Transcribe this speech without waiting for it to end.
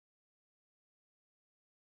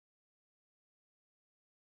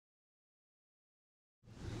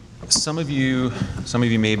Some of you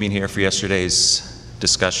may have been here for yesterday's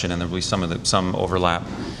discussion, and there will be some overlap.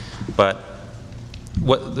 But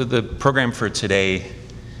what the program for today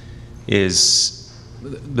is,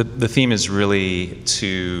 the theme is really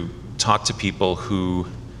to talk to people who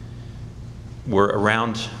were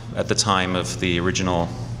around at the time of the original,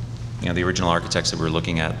 the original architects that we're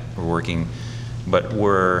looking at or working, but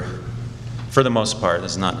were, for the most part,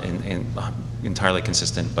 this is not entirely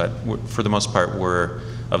consistent, but for the most part were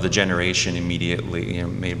of the generation immediately,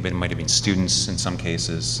 might have been students in some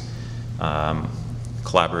cases,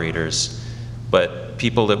 collaborators, but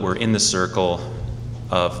people that were in the circle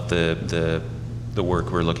of the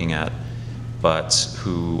work we're looking at, but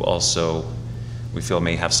who also we feel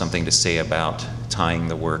may have something to say about tying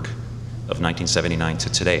the work of 1979 to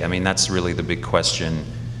today. I mean, that's really the big question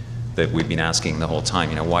that we've been asking the whole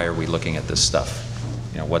time. Why are we looking at this stuff?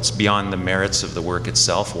 What's beyond the merits of the work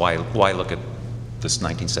itself? Why look at this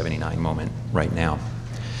 1979 moment right now,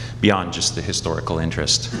 beyond just the historical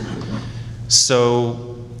interest?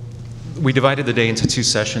 So we divided the day into two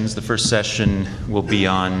sessions. The first session will be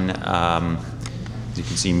on, as you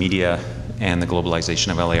can see, media and the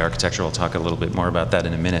globalization of LA architecture. I'll talk a little bit more about that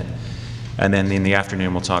in a minute. And then in the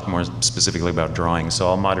afternoon, we'll talk more specifically about drawing. So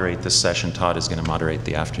I'll moderate this session. Todd is going to moderate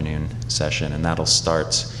the afternoon session, and that'll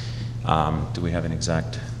start, do we have an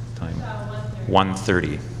exact time?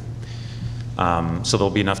 1:30. So there'll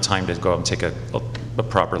be enough time to go out and take a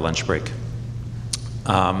proper lunch break.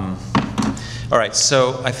 All right,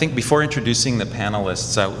 so I think before introducing the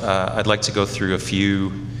panelists, I'd like to go through a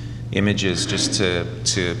few images just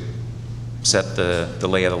to set the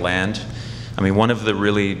lay of the land. I mean, one of the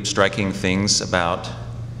really striking things about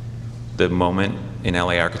the moment in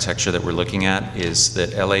LA architecture that we're looking at is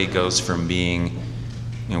that LA goes from being,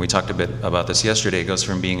 we talked a bit about this yesterday, it goes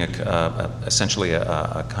from being essentially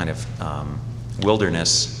a kind of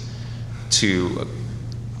wilderness to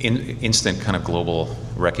instant kind of global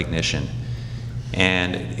recognition,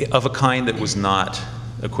 and of a kind that was not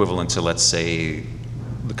equivalent to, let's say,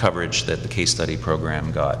 the coverage that the case study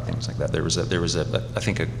program got, things like that. There was I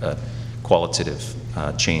think a qualitative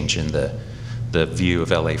change in the view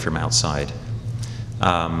of LA from outside.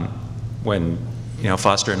 When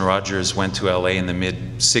Foster and Rogers went to LA in the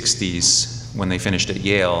mid-60s, when they finished at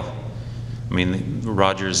Yale, I mean,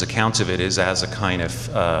 Rogers' account of it is as a kind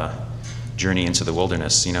of journey into the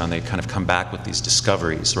wilderness, and they kind of come back with these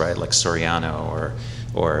discoveries, right, like Soriano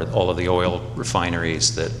or all of the oil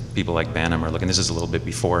refineries that people like Banham are looking. This is a little bit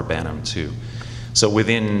before Banham too. So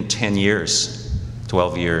within 10 years,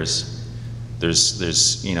 12 years, there's the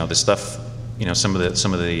stuff, some of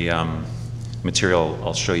the material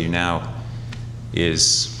I'll show you now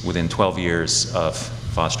is within 12 years of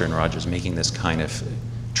Foster and Rogers making this kind of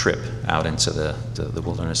trip out into the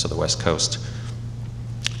wilderness of the West Coast.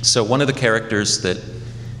 So one of the characters that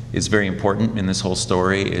is very important in this whole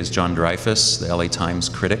story is John Dreyfuss, the LA Times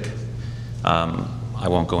critic. I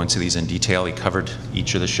won't go into these in detail. He covered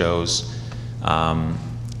each of the shows.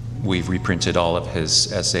 We've reprinted all of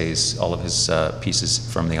his essays, all of his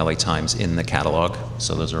pieces from the LA Times in the catalog,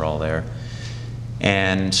 so those are all there.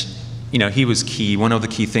 And he was key. One of the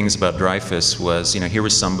key things about Dreyfuss was, here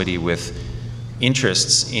was somebody with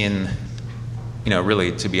interests in,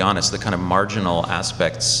 really, to be honest, the kind of marginal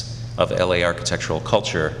aspects of LA architectural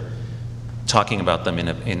culture, talking about them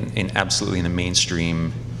in absolutely in the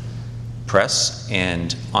mainstream press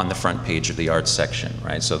and on the front page of the arts section,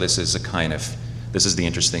 right? So this is the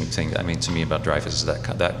interesting thing, I mean, to me about Dreyfuss is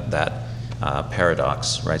that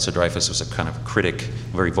paradox, right? So Dreyfuss was a kind of critic,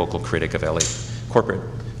 very vocal critic of LA corporate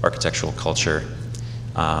architectural culture,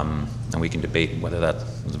 and we can debate whether that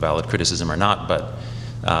was a valid criticism or not, but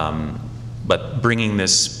bringing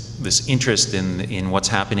this interest in what's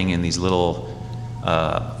happening in these little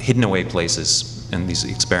hidden away places and these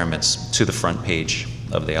experiments to the front page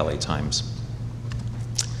of the LA Times.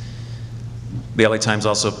 The LA Times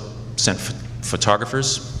also sent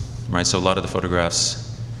photographers, right? So a lot of the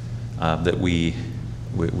photographs that we've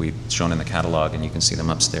shown in the catalog, and you can see them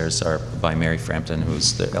upstairs, are by Mary Frampton,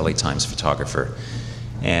 who's the LA Times photographer.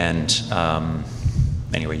 And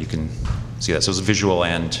anyway, you can see that. So it's visual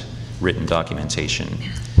and written documentation.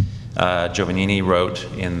 Giovannini wrote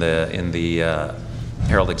in the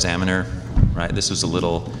Herald Examiner, right? This was a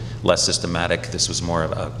little less systematic. This was more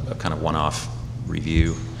of a kind of one-off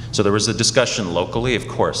review. So there was a discussion locally, of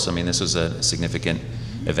course. I mean, this was a significant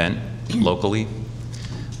event locally.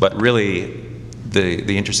 But really,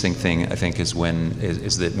 the interesting thing, I think, is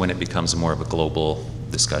that when it becomes more of a global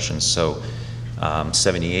discussion. So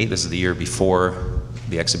 78, this is the year before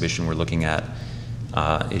the exhibition we're looking at,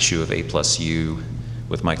 issue of A+U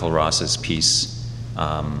with Michael Ross's piece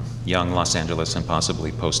young Los Angeles and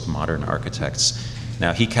possibly postmodern architects.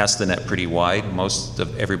 Now, he cast the net pretty wide. Most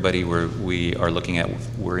of everybody we are looking at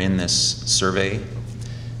were in this survey,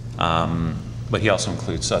 but he also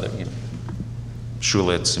includes other,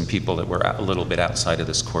 Schulitz and people that were a little bit outside of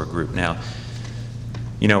this core group. Now,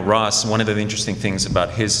 Ross, one of the interesting things about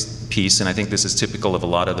his piece, and I think this is typical of a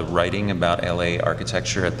lot of the writing about LA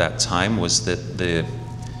architecture at that time, was that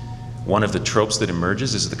one of the tropes that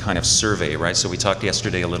emerges is the kind of survey, right? So we talked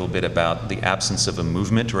yesterday a little bit about the absence of a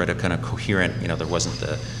movement, right? A kind of coherent, there wasn't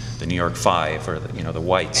the New York Five or the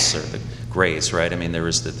whites or the grays, right? I mean, there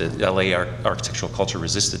was the LA architectural culture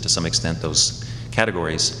resisted to some extent those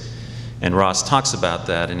categories. And Ross talks about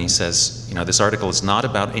that, and he says, this article is not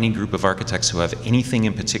about any group of architects who have anything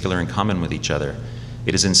in particular in common with each other.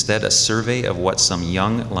 It is instead a survey of what some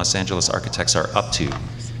young Los Angeles architects are up to,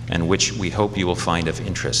 and which we hope you will find of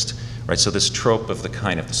interest. Right, so this trope of the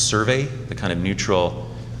kind of survey, the kind of neutral,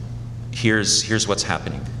 here's what's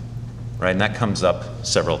happening, right? And that comes up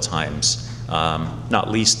several times, not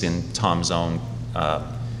least in Tom's own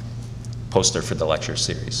poster for the lecture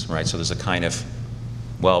series, right? So there's a kind of,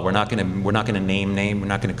 well, we're not going to name, we're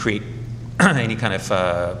not going to create any kind of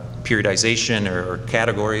periodization or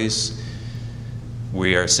categories.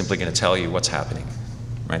 We are simply going to tell you what's happening.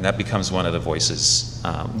 Right, and that becomes one of the voices,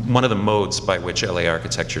 one of the modes by which LA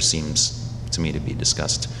architecture seems to me to be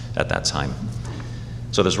discussed at that time.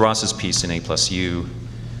 So there's Ross's piece in A+U.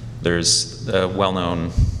 There's the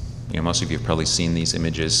well-known, most of you have probably seen these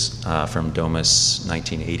images from Domus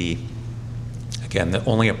 1980. Again,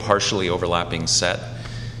 only a partially overlapping set.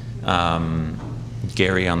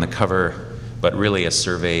 Gary on the cover, but really a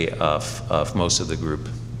survey of most of the group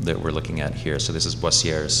that we're looking at here. So this is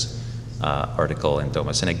Boissier's article in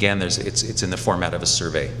Domus, and again, it's in the format of a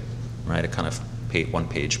survey, right? A kind of one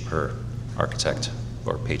page per architect,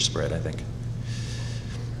 or page spread, I think.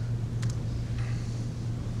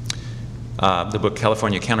 The book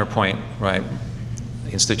California Counterpoint, right?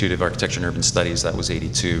 Institute of Architecture and Urban Studies, that was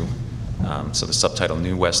 '82. So the subtitle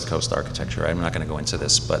New West Coast Architecture. I'm not going to go into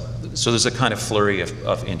this, but so there's a kind of flurry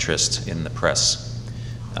of interest in the press,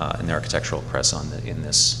 in the architectural press in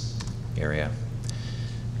this area.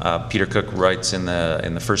 Peter Cook writes in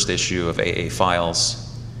the first issue of AA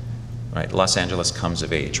Files, right? Los Angeles comes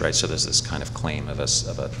of age, right? So there's this kind of claim of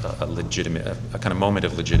a legitimate, a kind of moment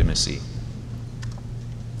of legitimacy.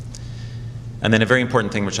 And then a very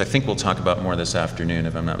important thing, which I think we'll talk about more this afternoon,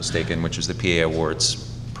 if I'm not mistaken, which is the PA Awards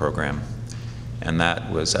program. And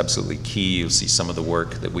that was absolutely key. You'll see some of the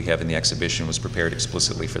work that we have in the exhibition was prepared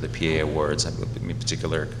explicitly for the PA Awards, in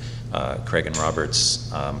particular Craig and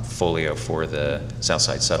Robert's folio for the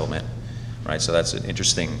Southside Settlement, right? So that's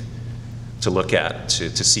interesting to look at,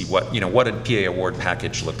 to see what a PA Award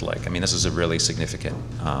package looked like. I mean, this is a really significant,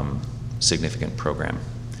 significant program.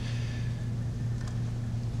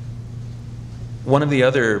 One of the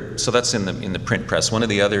other, so that's in the print press, one of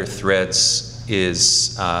the other threads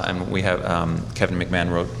is, and we have, Kevin McMahon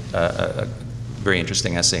wrote a very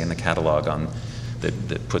interesting essay in the catalog on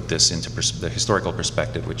that put this into the historical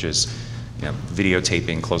perspective, which is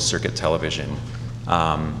videotaping, closed circuit television.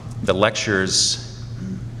 The lectures,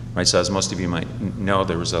 right, so as most of you might know,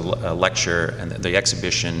 there was a lecture, and the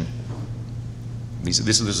exhibition,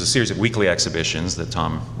 this was a series of weekly exhibitions that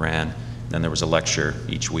Tom ran, then there was a lecture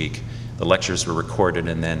each week. The lectures were recorded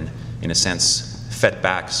and then, in a sense, fed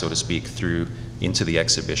back, so to speak, into the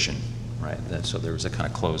exhibition, right? So there was a kind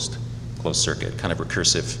of closed circuit, kind of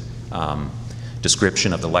recursive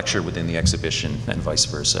description of the lecture within the exhibition and vice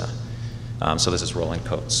versa. So this is Roland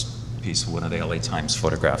Coates' piece, one of the LA Times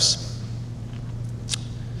photographs.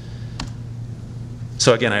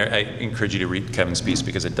 So again, I encourage you to read Kevin's piece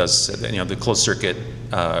because it does, the closed circuit,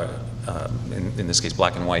 in this case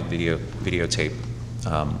black and white videotape,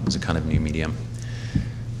 is a kind of new medium.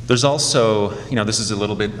 There's also, this is a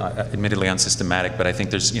little bit admittedly unsystematic, but I think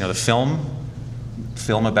there's, the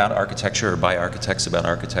film about architecture or by architects about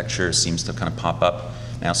architecture seems to kind of pop up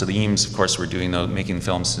now. So the Eames, of course, were making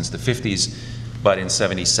films since the 50s, but in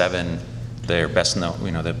 '77, their best known,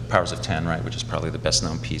 the Powers of 10, right, which is probably the best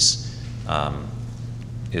known piece,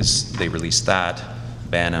 is they released that.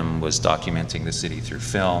 Banham was documenting the city through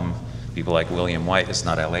film. People like William White, it's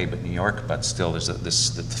not LA, but New York, but still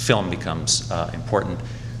the film becomes important.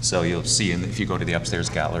 So you'll see, if you go to the upstairs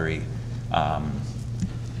gallery,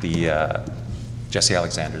 Jesse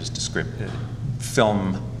Alexander's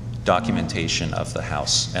film documentation of the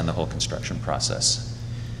house and the whole construction process.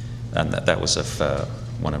 And that was of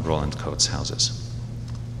one of Roland Coates' houses.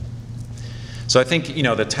 So I think,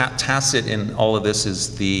 the tacit in all of this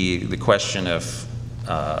is the question of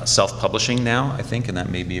self-publishing now, I think, and that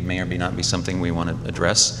may or may not be something we want to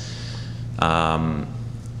address.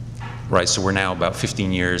 Right, so we're now about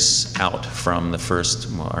 15 years out from the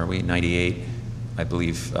first, well, are we, 98? I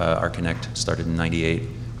believe Arconnect started in 98,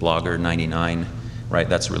 Blogger 99, right?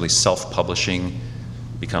 That's really self-publishing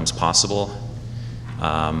becomes possible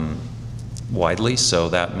widely, so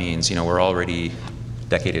that means, you know, we're already a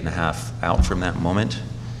decade and a half out from that moment.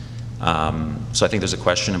 So I think there's a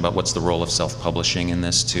question about what's the role of self-publishing in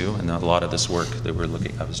this too, and a lot of this work that we're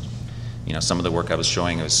looking at, you know, some of the work I was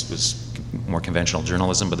showing was more conventional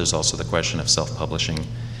journalism, but there's also the question of self-publishing,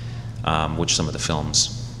 which some of the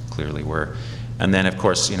films clearly were. And then, of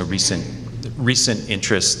course, you know, recent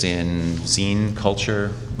interest in zine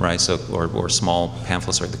culture, right? So, or small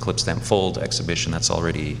pamphlets, or the Clip Stamp Fold exhibition. That's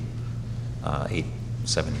already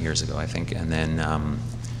 7 years ago, I think. And then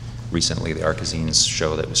recently, the Archazines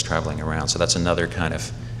show that was traveling around. So that's another kind of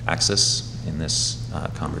axis in this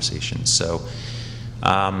conversation. So.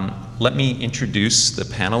 Let me introduce the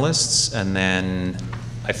panelists, and then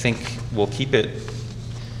I think we'll keep it.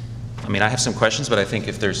 I mean, I have some questions, but I think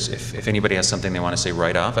if anybody has something they want to say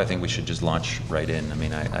right off, I think we should just launch right in. I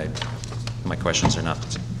mean, my questions are not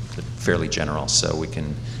fairly general, so we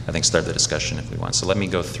can, I think, start the discussion if we want. So let me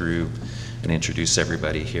go through and introduce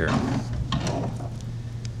everybody here.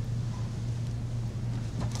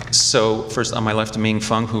 So first, on my left, Ming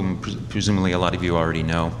Feng, whom presumably a lot of you already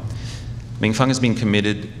know. Ming Feng has been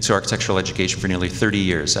committed to architectural education for nearly 30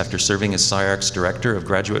 years. After serving as SCI-Arc's Director of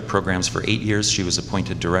Graduate Programs for 8 years, she was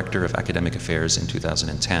appointed Director of Academic Affairs in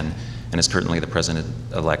 2010 and is currently the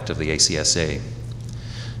President-elect of the ACSA.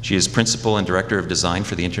 She is Principal and Director of Design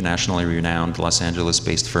for the internationally renowned Los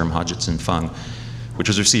Angeles-based firm Hodgson Fung, which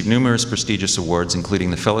has received numerous prestigious awards, including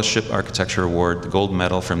the Fellowship Architecture Award, the Gold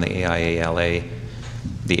Medal from the AIALA,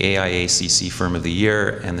 the AIACC Firm of the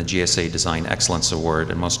Year, and the GSA Design Excellence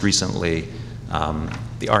Award, and most recently,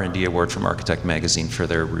 the R&D Award from Architect Magazine for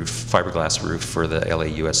their fiberglass roof for the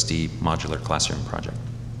LAUSD modular classroom project.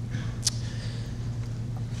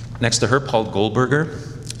 Next to her, Paul Goldberger.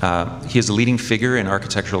 He is a leading figure in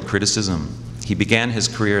architectural criticism. He began his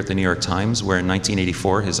career at the New York Times, where in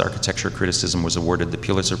 1984, his architecture criticism was awarded the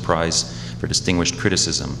Pulitzer Prize for Distinguished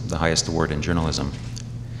Criticism, the highest award in journalism.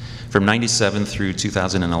 From 97 through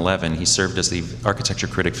 2011, he served as the architecture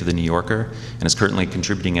critic for The New Yorker and is currently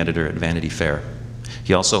contributing editor at Vanity Fair.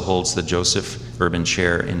 He also holds the Joseph Urban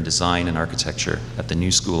Chair in Design and Architecture at the New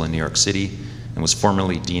School in New York City and was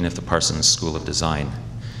formerly Dean of the Parsons School of Design.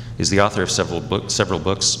 He is the author of several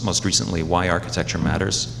books, most recently Why Architecture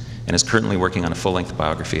Matters, and is currently working on a full-length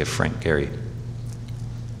biography of Frank Gehry.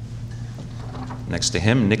 Next to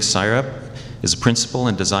him, Nick Syrup is a principal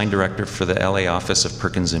and design director for the LA office of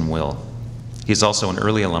Perkins & Will. He is also an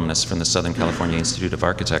early alumnus from the Southern California Institute of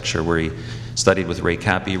Architecture, where he studied with Ray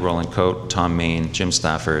Cappy, Roland Coate, Tom Main, Jim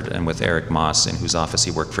Stafford, and with Eric Moss, in whose office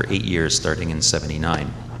he worked for 8 years, starting in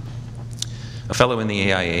 '79. A fellow in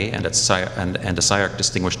the AIA and a SCI-Arc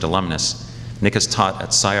distinguished alumnus, Nick has taught at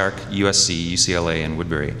SCI-Arc, USC, UCLA, and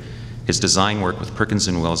Woodbury. His design work with Perkins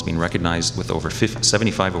 & Will has been recognized with over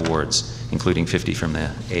 75 awards, including 50 from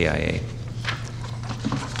the AIA.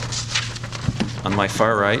 On my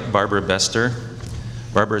far right, Barbara Bester.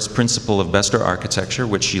 Barbara is principal of Bester Architecture,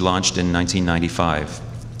 which she launched in 1995.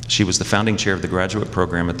 She was the founding chair of the graduate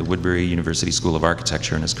program at the Woodbury University School of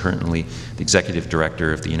Architecture and is currently the executive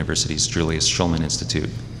director of the university's Julius Schulman Institute.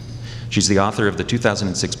 She's the author of the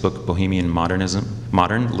 2006 book, Bohemian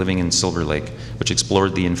Modern, Living in Silver Lake, which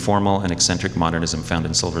explored the informal and eccentric modernism found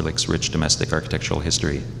in Silver Lake's rich domestic architectural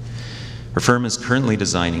history. Her firm is currently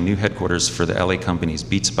designing new headquarters for the LA companies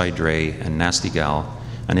Beats by Dre and Nasty Gal,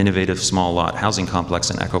 an innovative small lot housing complex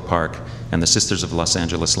in Echo Park, and the Sisters of Los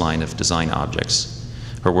Angeles line of design objects.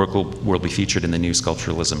 Her work will be featured in the new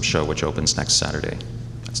Sculpturalism show, which opens next Saturday.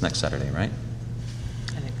 That's next Saturday, right?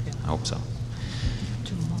 I think, yeah. I hope so.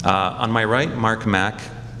 On my right, Mark Mack.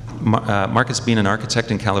 Mark has been an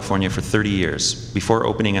architect in California for 30 years. Before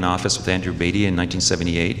opening an office with Andrew Beatty in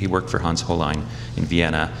 1978, he worked for Hans Hollein in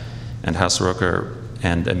Vienna and Hausrucker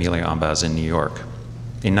and Emilia Ambaz in New York.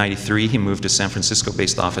 In '93, he moved his San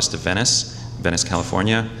Francisco-based office to Venice,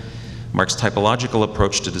 California. Mark's typological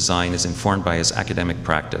approach to design is informed by his academic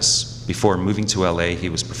practice. Before moving to LA, he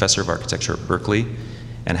was professor of architecture at Berkeley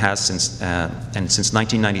and since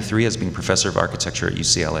 1993 has been professor of architecture at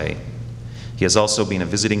UCLA. He has also been a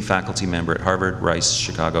visiting faculty member at Harvard, Rice,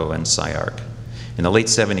 Chicago, and SCI-Arc. In the late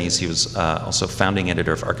 '70s, he was also founding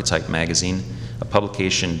editor of Archetype magazine, a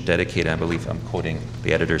publication dedicated, I believe I'm quoting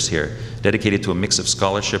the editors here, dedicated to a mix of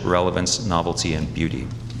scholarship, relevance, novelty, and beauty.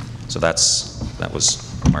 So that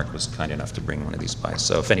was Mark was kind enough to bring one of these by.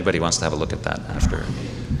 So if anybody wants to have a look at that after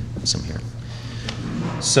some here.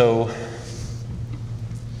 So,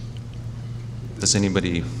 does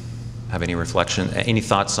anybody have any reflection, any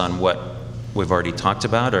thoughts on what we've already talked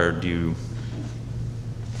about, or do you?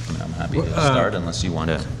 I'm happy to start unless you want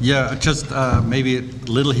to. Yeah, just maybe a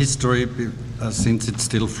little history since it's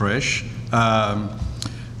still fresh.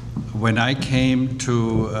 When I came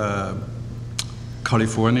to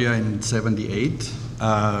California in '78,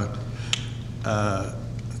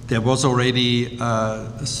 there was already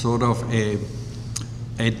sort of a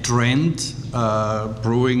trend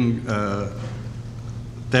brewing,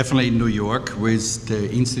 definitely in New York, with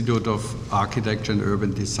the Institute of Architecture and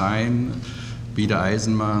Urban Design, Peter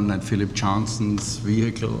Eisenman and Philip Johnson's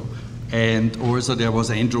vehicle. And also there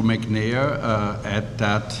was Andrew McNair at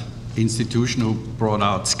that institution who brought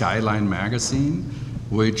out Skyline magazine,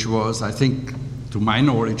 which was, I think, to my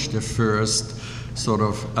knowledge, the first sort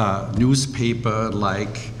of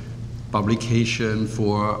newspaper-like publication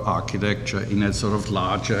for architecture in a sort of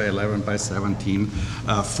larger 11 by 17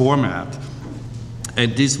 format.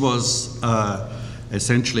 And this was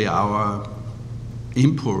essentially our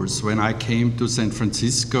impulse when I came to San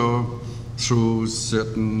Francisco through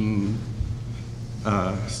certain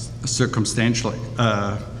circumstantial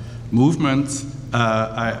movements.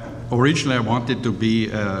 Originally I wanted to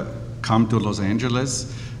come to Los Angeles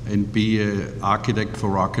and be an architect for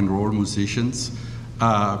rock and roll musicians.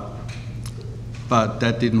 But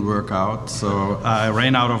that didn't work out, so I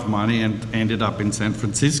ran out of money and ended up in San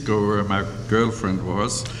Francisco where my girlfriend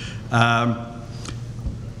was.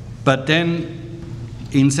 But then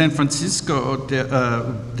in San Francisco,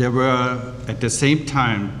 there were, at the same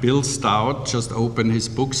time, Bill Stout just opened his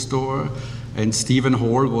bookstore, and Stephen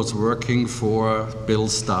Hall was working for Bill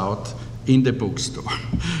Stout in the bookstore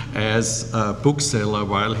as a bookseller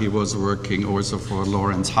while he was working also for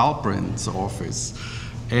Lawrence Halprin's office.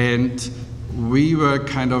 And we were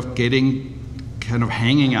kind of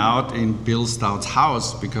hanging out in Bill Stout's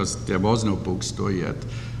house because there was no bookstore yet,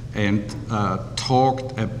 and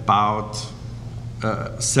talked about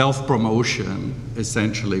self-promotion,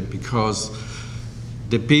 essentially, because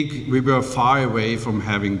we were far away from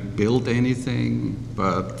having built anything,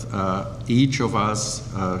 but each of us,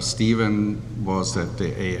 Stephen was at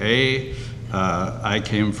the AA, I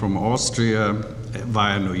came from Austria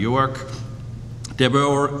via New York.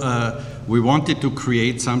 We wanted to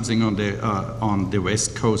create something on the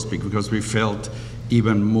West Coast because we felt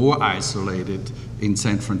even more isolated in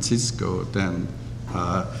San Francisco than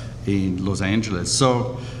in Los Angeles.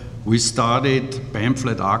 So we started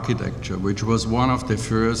Pamphlet Architecture, which was one of the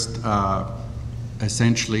first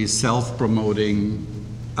essentially self-promoting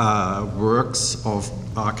works of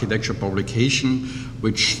architecture publication,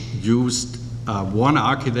 which used one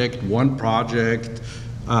architect, one project,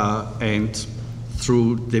 and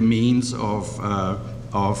through the means of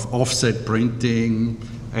offset printing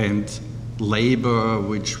and labor,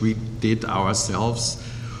 which we did ourselves,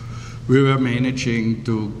 we were managing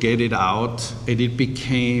to get it out, and it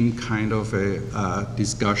became kind of a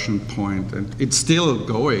discussion point. And it's still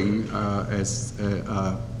going,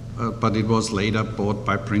 but it was later bought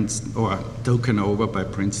by Princeton, or taken over by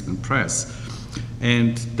Princeton Press.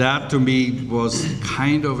 And that to me was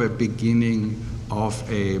kind of a beginning of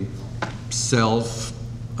a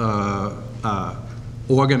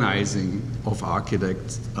self-organizing of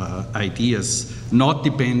architects' ideas, not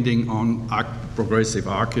depending on progressive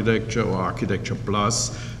architecture or Architecture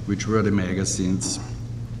Plus, which were the magazines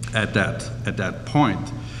at that point.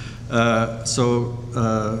 So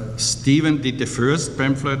Stephen did the first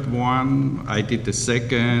pamphlet one, I did the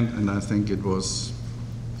second, and I think it was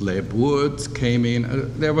Leib Wood came in.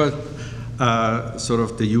 There were sort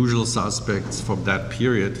of the usual suspects from that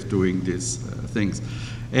period doing these things.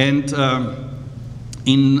 And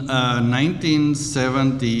in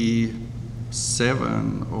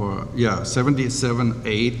 1977,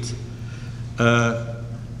 8,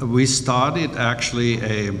 we started actually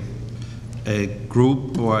a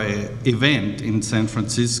group or an event in San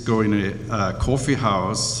Francisco in a coffee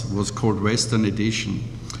house. It was called Western Edition.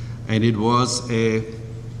 And it was an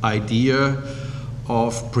idea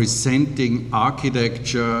of presenting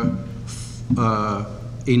architecture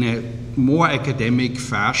in a more academic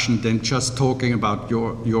fashion than just talking about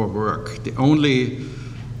your work. The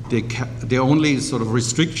only sort of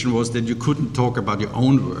restriction was that you couldn't talk about your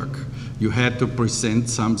own work. You had to present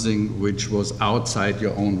something which was outside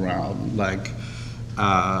your own realm, like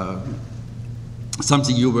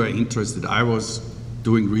something you were interested in. I was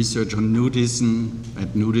doing research on nudism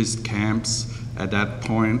at nudist camps at that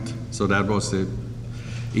point, so that was an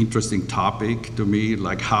interesting topic to me,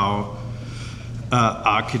 like how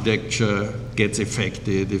architecture gets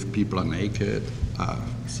affected if people are naked.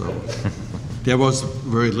 So there was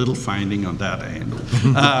very little finding on that end.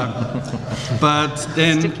 But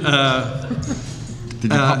then...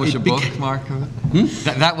 Did you publish a book, Mark?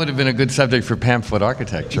 That would have been a good subject for pamphlet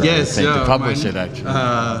architecture, yes, I think, yeah, to publish it, actually.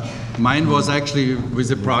 Mine was actually with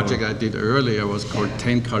a project I did earlier. It was called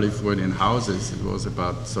 10 Californian Houses. It was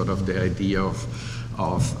about sort of the idea of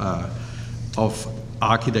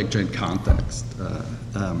architecture in context.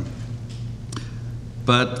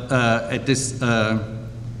 But at this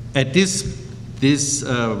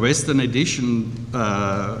Western edition,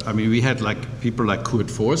 I mean, we had people like Kurt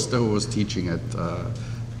Forster, who was teaching at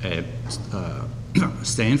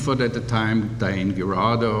Stanford at the time, Diane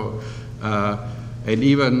Girardo, and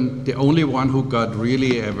even the only one who got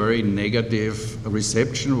really a very negative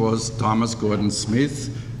reception was Thomas Gordon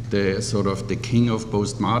Smith, the sort of the king of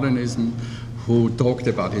postmodernism, who talked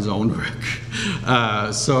about his own work.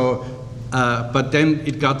 But then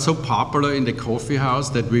it got so popular in the coffee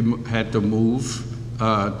house that we had to move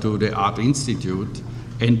to the Art Institute.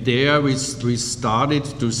 And there we started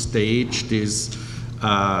to stage these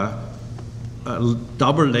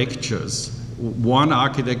double lectures, one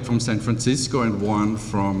architect from San Francisco and one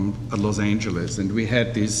from Los Angeles. And we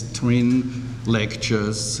had these twin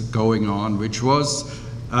lectures going on, which was,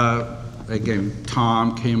 again,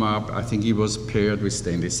 Tom came up. I think he was paired with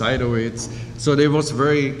Stanley Seidowitz. So there was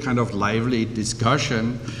very kind of lively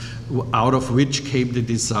discussion, out of which came the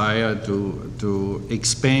desire to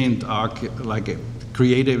expand,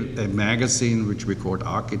 create a magazine which we called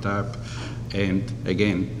Archetype, and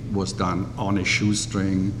again was done on a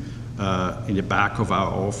shoestring in the back of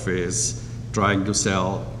our office, trying to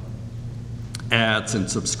sell ads and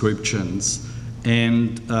subscriptions,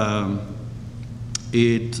 and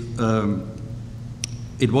it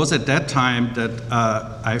was at that time that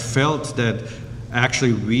I felt that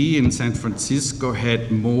actually we in San Francisco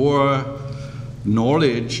had more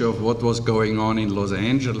knowledge of what was going on in Los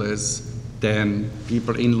Angeles than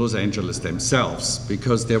people in Los Angeles themselves,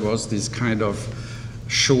 because there was this kind of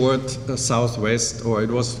short Southwest, or it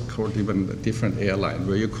was called even a different airline,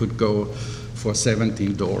 where you could go for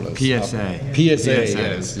 $17. PSA. Yes.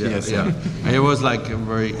 Yeah. And it was like a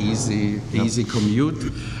very easy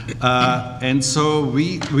commute. And so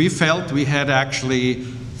we felt we had actually,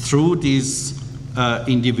 through these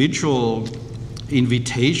individual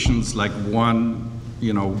invitations, like one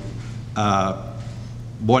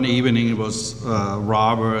evening it was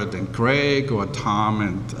Robert and Craig, or Tom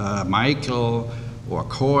and Michael, or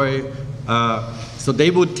Coy. So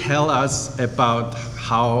they would tell us about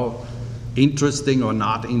how interesting or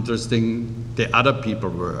not interesting the other people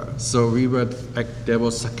were. So there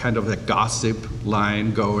was a kind of a gossip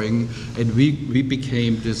line going, and we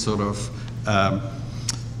became this sort of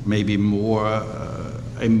maybe more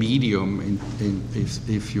a medium,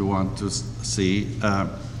 if you want to see,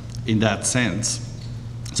 in that sense.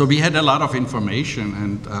 So we had a lot of information,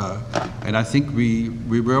 and I think we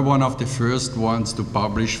were one of the first ones to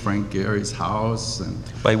publish Frank Gehry's house. And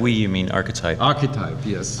by we, you mean Archetype? Archetype,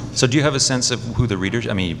 yes. So do you have a sense of who the readers,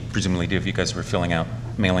 I mean, presumably if you guys were filling out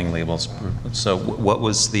mailing labels, so what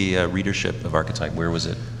was the readership of Archetype? Where was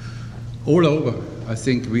it? All over. I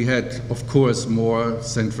think we had, of course, more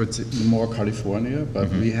California, but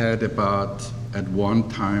we had at one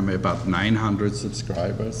time about 900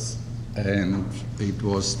 subscribers. And it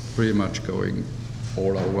was pretty much going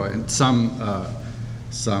all over, and some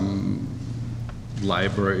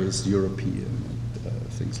libraries, European,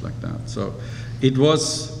 things like that. So it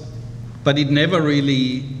was, but it never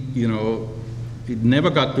really, it never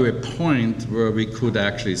got to a point where we could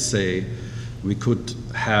actually say we could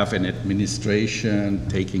have an administration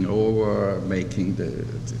taking over, making the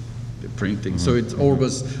printing. So it's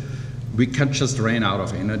always, we just ran out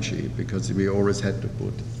of energy because we always had to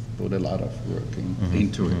put a lot of work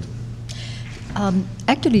into it.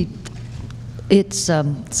 Actually, it's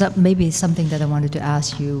maybe something that I wanted to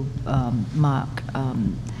ask you, Mark.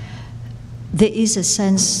 There is a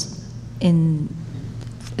sense in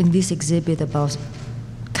this exhibit about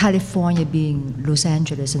California being Los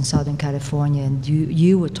Angeles and Southern California, and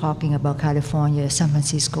you were talking about California, San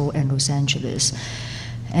Francisco, and Los Angeles,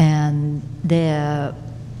 and there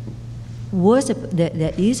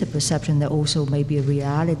is a perception that also may be a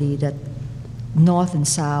reality that North and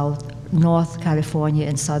South, North California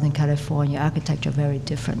and Southern California architecture are very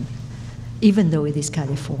different, even though it is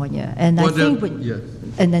California. And I think,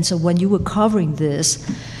 and then so when you were covering this,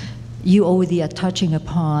 you already are touching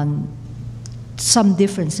upon some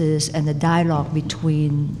differences and the dialogue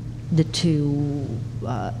between the two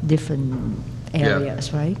different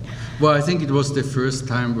areas, right? Well, I think it was the first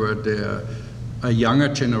time where a younger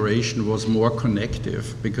generation was more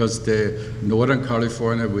connective, because the Northern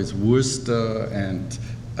California with Worcester and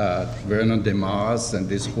Vernon de Mars and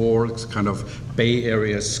this whole kind of Bay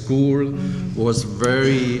Area school was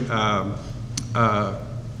very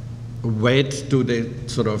wed to the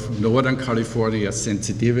sort of Northern California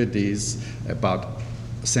sensitivities about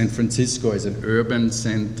San Francisco as an urban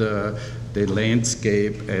center, the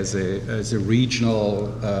landscape as a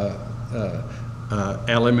regional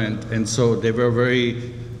element, and so they were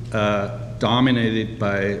very dominated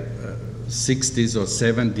by 60s or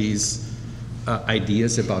 70s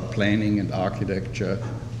ideas about planning and architecture,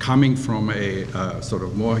 coming from a sort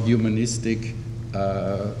of more humanistic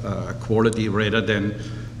quality rather than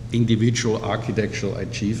individual architectural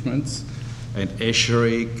achievements. And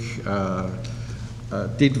Esherick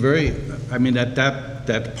did very, I mean, at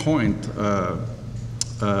that point,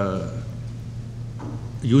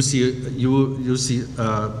 UC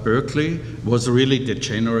Berkeley was really the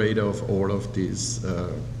generator of all of these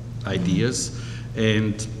ideas,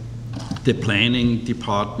 and the planning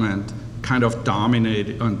department kind of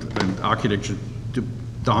dominated, and architecture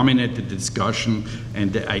dominated the discussion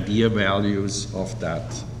and the idea values of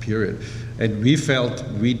that period. And we felt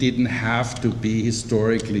we didn't have to be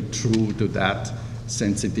historically true to that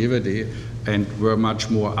sensitivity, and were much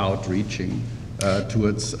more outreaching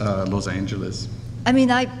towards Los Angeles. I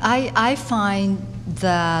mean, I find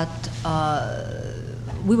that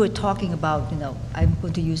we were talking about, I'm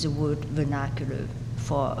going to use the word vernacular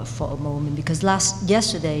for a moment, because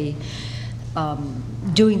yesterday,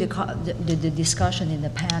 during the discussion in the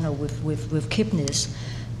panel with Kipnis,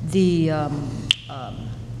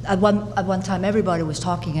 at one time everybody was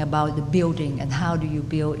talking about the building and how do you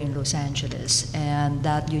build in Los Angeles, and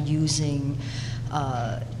that you're using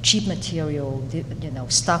cheap material,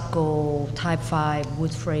 stucco, type 5,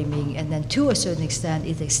 wood framing, and then to a certain extent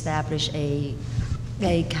it established a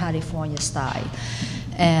California style.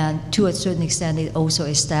 And to a certain extent it also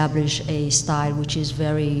established a style which is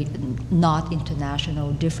very not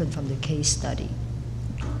international, different from the case study,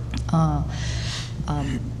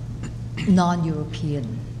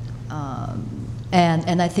 non-European.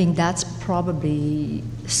 And I think that's probably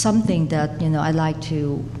something that I like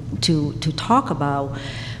to talk about,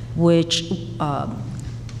 which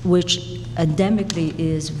endemically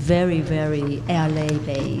is very, very LA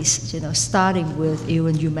based. Starting with,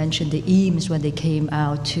 even you mentioned the Eames when they came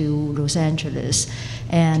out to Los Angeles,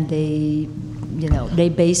 and they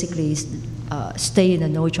basically stay in a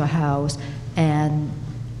neutral house and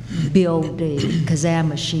build the Kazam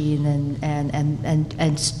machine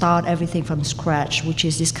and start everything from scratch, which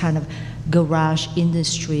is this kind of garage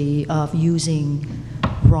industry of using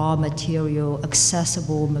raw material,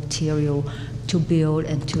 accessible material to build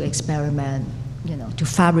and to experiment, to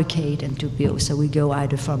fabricate and to build. So we go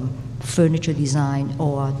either from furniture design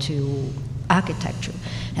or to architecture.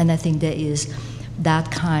 And I think there is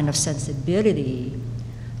that kind of sensibility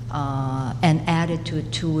and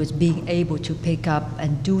attitude towards being able to pick up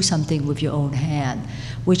and do something with your own hand,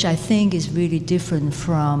 which I think is really different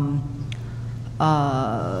from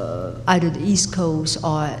either the East Coast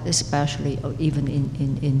or especially or even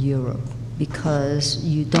in Europe, because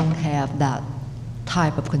you don't have that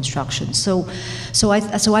type of construction. So I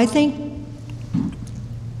think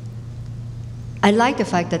I like the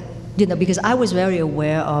fact that, because I was very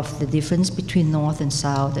aware of the difference between North and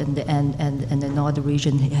South, and the Northern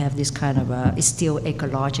region have this kind of it's still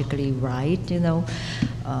ecologically right,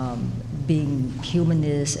 being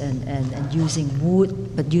humanist and using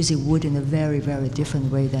wood, but using wood in a very, very different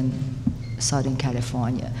way than Southern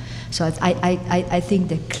California. So I think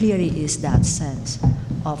there clearly is that sense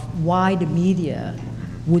of why the media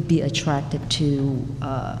would be attracted to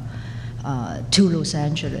Los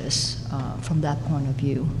Angeles from that point of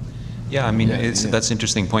view. Yeah, I mean, that's an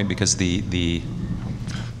interesting point, because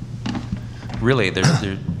really,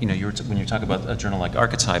 when you're talking about a journal like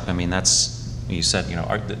Archetype, I mean, that's, you said,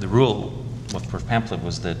 the rule for pamphlet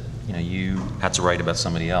was that, you had to write about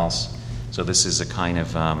somebody else. So this is a kind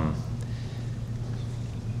of, I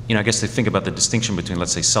guess they think about the distinction between,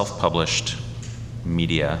 let's say, self-published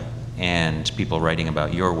media and people writing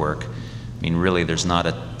about your work. I mean, really, there's not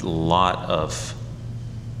a lot of,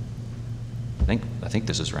 I think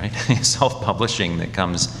this is right, self-publishing that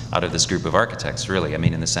comes out of this group of architects, really. I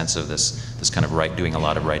mean, in the sense of this kind of doing a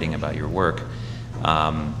lot of writing about your work.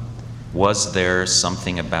 Was there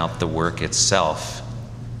something about the work itself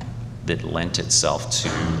that lent itself to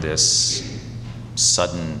this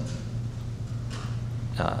sudden,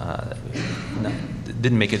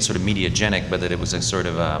 didn't make it sort of mediagenic, but that it was a sort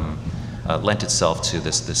of lent itself to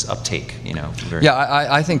this uptake, you know. Yeah,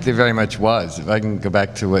 I think there very much was. If I can go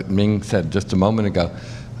back to what Ming said just a moment ago,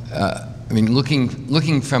 I mean,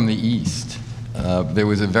 looking from the east, there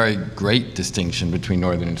was a very great distinction between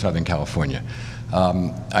Northern and Southern California.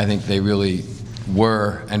 I think they really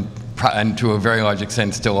were, and to a very large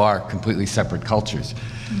extent still are, completely separate cultures.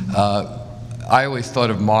 I always thought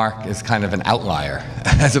of Mark as kind of an outlier,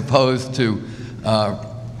 as opposed to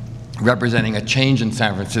representing a change in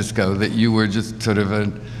San Francisco, that you were just sort of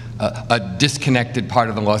a disconnected part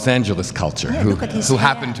of the Los Angeles culture, yeah, who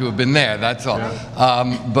happened to have been there, that's all. Yeah.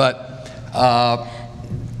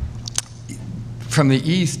 From the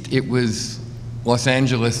east, it was Los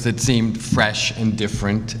Angeles that seemed fresh and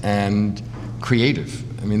different and creative.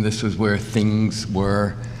 I mean, this was where things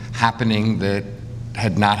were happening that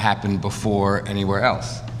had not happened before anywhere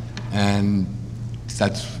else. And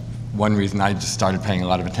that's one reason I just started paying a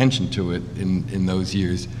lot of attention to it in those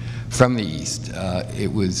years from the east.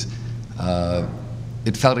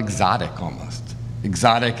 It felt exotic almost.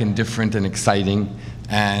 Exotic and different and exciting,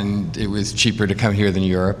 and it was cheaper to come here than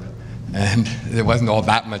Europe. And there wasn't all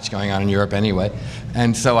that much going on in Europe anyway.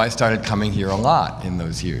 And so I started coming here a lot in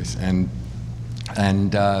those years. And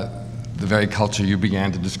the very culture you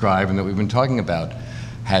began to describe and that we've been talking about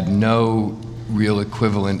had no real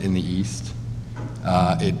equivalent in the East.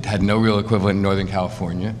 It had no real equivalent in Northern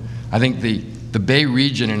California. I think the Bay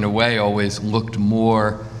region, in a way, always looked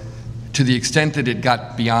more, to the extent that it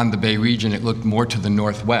got beyond the Bay region, it looked more to the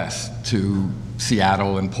Northwest, to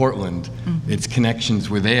Seattle and Portland. Its connections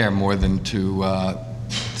were there more than to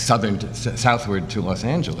southward to Los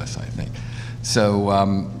Angeles, I think. So,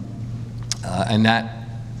 and that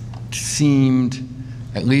seemed,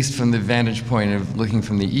 at least from the vantage point of looking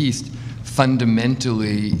from the East,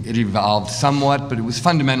 fundamentally, it evolved somewhat, but it was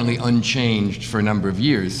fundamentally unchanged for a number of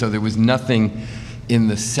years. So there was nothing in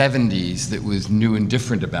the 70s that was new and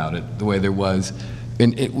different about it, the way there was.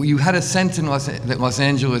 And you had a sense in that Los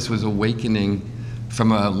Angeles was awakening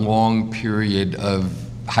from a long period of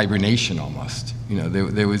hibernation almost. You know,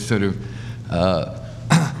 there was sort of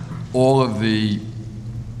all of the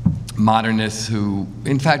modernists who,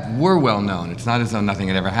 in fact, were well known. It's not as though nothing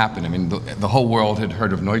had ever happened. I mean, the whole world had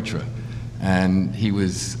heard of Neutra, and he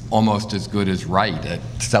was almost as good as Wright at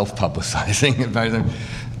self-publicizing.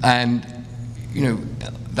 And, you know,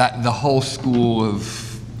 that the whole school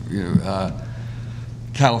of, you know,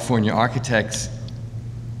 California architects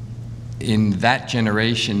in that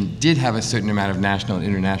generation did have a certain amount of national and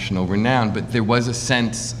international renown, but there was a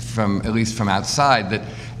sense from, at least from outside, that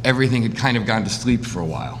everything had kind of gone to sleep for a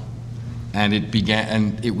while. And it began,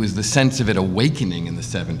 and it was the sense of it awakening in the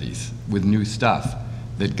 70s with new stuff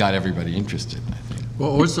that got everybody interested, I think.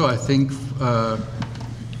 Well, also, I think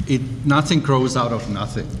nothing grows out of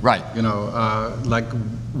nothing. Right. You know, like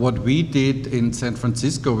what we did in San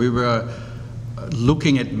Francisco, we were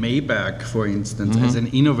looking at Maybach, for instance, as an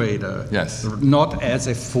innovator. Yes. Not as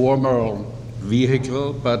a formal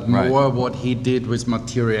vehicle, but more what he did with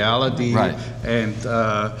materiality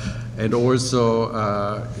and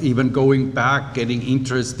also even going back, getting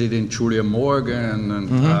interested in Julia Morgan and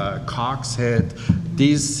Coxhead.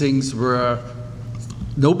 These things were,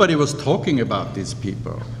 nobody was talking about these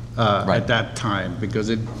people at that time, because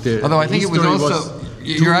although I think it was also,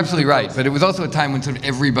 you're absolutely right, but it was also a time when sort of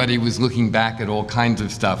everybody was looking back at all kinds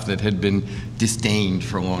of stuff that had been disdained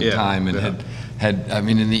for a long time, and had, I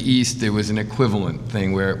mean, in the East there was an equivalent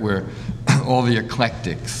thing where all the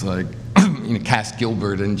eclectics, like, you know, Cass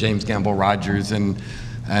Gilbert and James Gamble Rogers and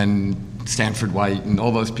Stanford White and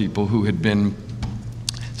all those people who had been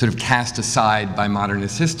sort of cast aside by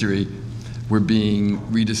modernist history were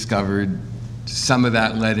being rediscovered. Some of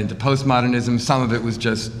that led into postmodernism, some of it was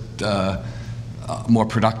just more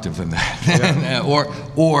productive than that,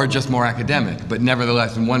 or just more academic. But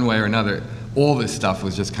nevertheless, in one way or another, all this stuff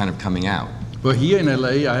was just kind of coming out. Well, here in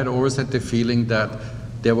LA, I had always had the feeling that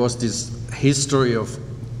there was this history of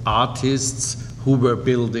artists who were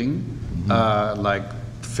building, like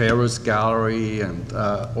Ferris Gallery and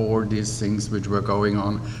all these things which were going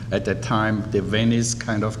on at that time, the Venice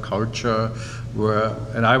kind of culture.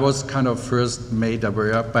 And I was kind of first made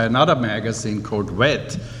aware by another magazine called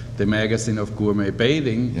Wet, the magazine of gourmet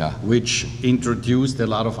bathing, which introduced a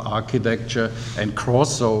lot of architecture and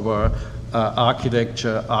crossover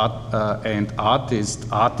architecture and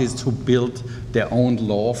artists who built their own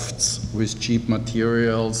lofts with cheap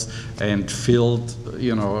materials and filled,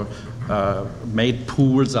 you know, made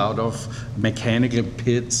pools out of mechanical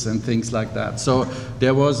pits and things like that. So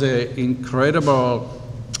there was an incredible,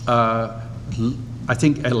 I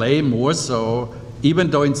think LA more so,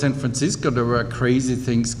 even though in San Francisco there were crazy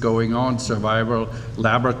things going on, survival,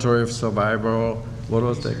 laboratory of survival, what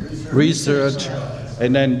was that? Research.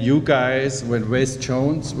 And then you guys, when Wes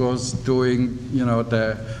Jones was doing, you know,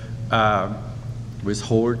 the, with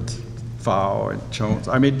Holt, Pfau, and Jones,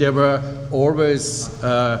 I mean, there were always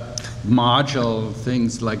marginal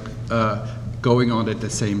things like going on at the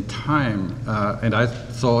same time. And I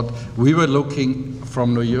thought we were looking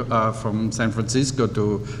from New York, from San Francisco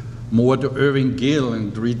to more to Irving Gill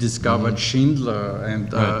and rediscovered Schindler, and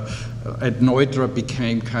Neutra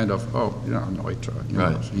became kind of, oh, you know, Neutra, you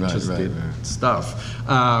know, he just did stuff.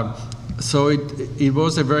 So it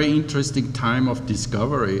was a very interesting time of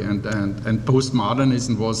discovery, and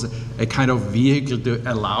postmodernism was a kind of vehicle to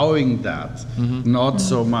allowing that, not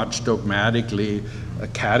so much dogmatically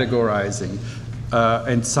categorizing.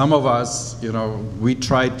 And some of us, you know, we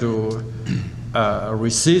tried to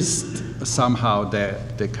resist somehow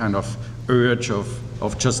the kind of urge of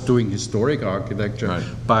just doing historic architecture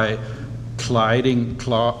by cladding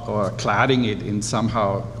it in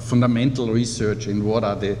somehow fundamental research in what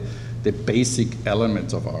are the basic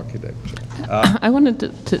elements of architecture. I wanted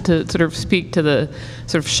to sort of speak to the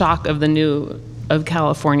sort of shock of of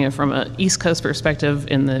California from an East Coast perspective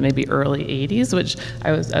in the maybe early 80s, which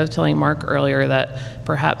I was telling Mark earlier that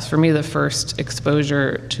perhaps for me the first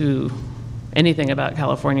exposure to anything about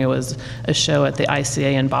California was a show at the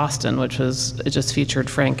ICA in Boston, it just featured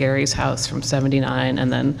Frank Gehry's house from '79,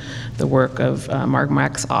 and then the work of Mark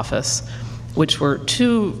Mack's office, which were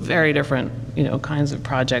two very different, you know, kinds of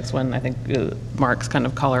projects. One, I think, Mark's kind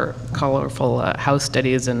of colorful house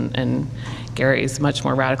studies, and Gehry's much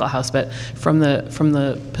more radical house. But from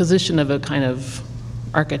the position of a kind of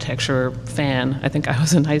architecture fan, I think I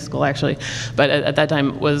was in high school actually, but at that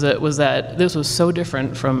time was that this was so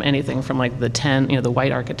different from anything from like the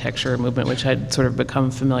white architecture movement, which I'd sort of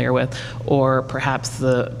become familiar with, or perhaps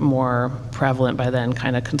the more prevalent by then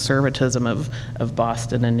kind of conservatism of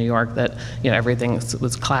Boston and New York, that, you know, everything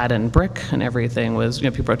was clad in brick and everything was, you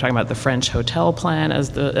know, people are talking about the French hotel plan as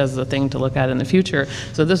the thing to look at in the future.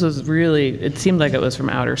 So this was really, it seemed like it was from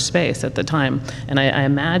outer space at the time, and I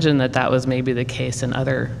imagine that was maybe the case in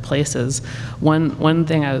other places. One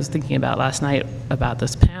thing I was thinking about last night about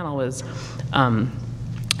this panel was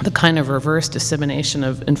the kind of reverse dissemination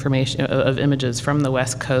of information, of images from the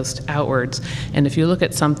West Coast outwards. And if you look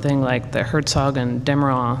at something like the Herzog and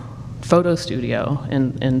Demeron photo studio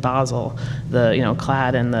in Basel, the, you know,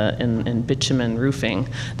 clad in bitumen roofing,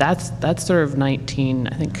 that's sort of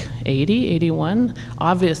 1980, 81,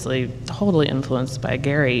 obviously totally influenced by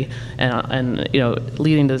Gehry, and you know,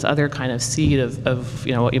 leading to this other kind of seed of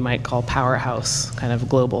you know, what you might call powerhouse kind of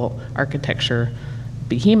global architecture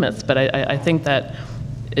behemoths. But I think that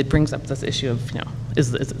it brings up this issue of, you know,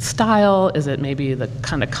 is it style? Is it maybe the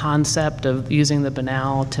kind of concept of using the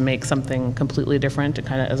banal to make something completely different, to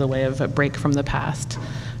kind of as a way of a break from the past?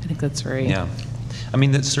 I think that's very... Yeah. I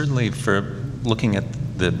mean, that's certainly, for looking at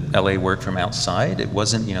the LA work from outside, it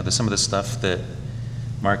wasn't, you know, some of the stuff that,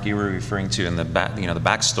 Mark, you were referring to in the back, you know, the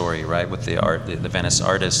backstory, right, with the art, the Venice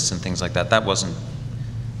artists and things like that, that wasn't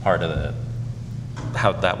part of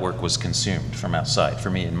how that work was consumed from outside. For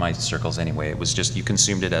me, in my circles anyway, it was just, you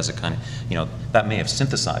consumed it as a kind of, you know, that may have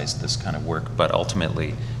synthesized this kind of work, but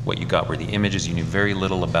ultimately what you got were the images. You knew very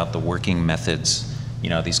little about the working methods, you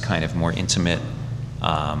know, these kind of more intimate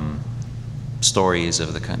stories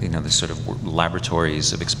of the kind, you know, the sort of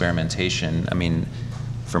laboratories of experimentation. I mean,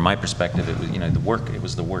 from my perspective, it was, you know, it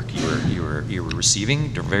was the work you were receiving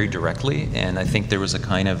very directly, and I think there was a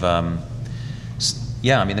kind of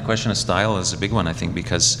yeah, I mean, the question of style is a big one, I think,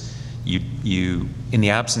 because you in the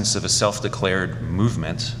absence of a self-declared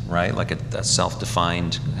movement, right, like a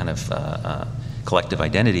self-defined kind of collective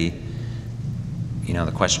identity, you know,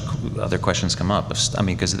 other questions come up. I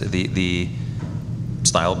mean, because the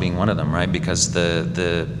style being one of them, right? Because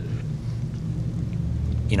you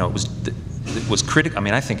know, it was critical. I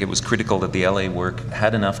mean, I think it was critical that the LA work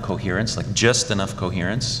had enough coherence, like just enough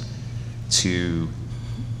coherence to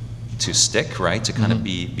stick, right, to kind of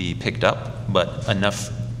be picked up, but enough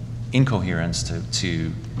incoherence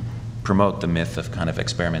to promote the myth of kind of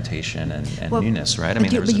experimentation and newness, right? I mean,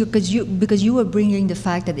 because you were bringing the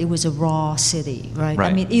fact that it was a raw city, right?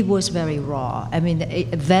 I mean, it was very raw. I mean,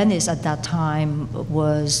 Venice at that time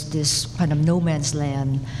was this kind of no man's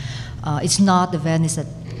land. It's not the Venice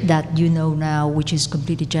that you know now, which is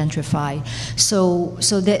completely gentrified. So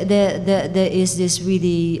there is this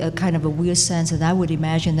really kind of a weird sense that I would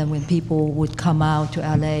imagine that when people would come out to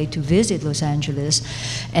LA to visit Los Angeles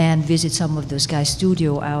and visit some of those guys'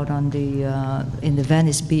 studio out on in the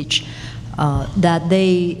Venice Beach, that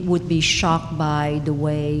they would be shocked by the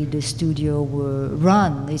way the studio were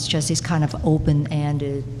run. It's just this kind of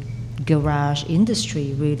open-ended garage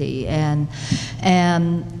industry, really,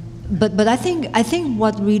 but I think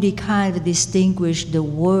what really kind of distinguished the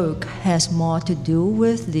work has more to do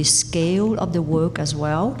with the scale of the work as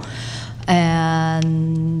well.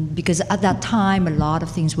 And because at that time, a lot of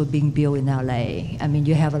things were being built in LA. I mean,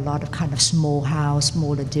 you have a lot of kind of small house,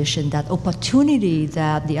 small addition, that opportunity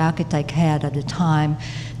that the architect had at the time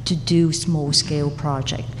to do small scale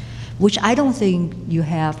project, which I don't think you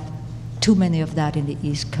have too many of that in the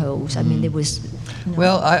East Coast. I mean, it was.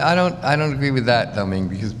 Well, I don't agree with that, though, Ming,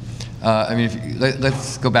 because I mean,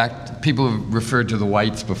 let's go back. People have referred to the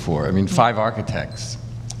Whites before. I mean, Five Architects.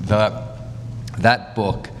 That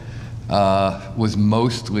book was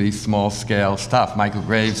mostly small-scale stuff. Michael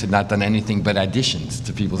Graves had not done anything but additions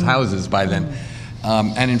to people's houses by then.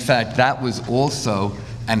 And in fact, that was also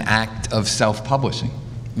an act of self-publishing.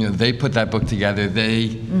 You know, they put that book together.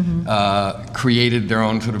 They created their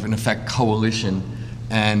own sort of, in effect, coalition,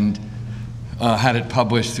 and had it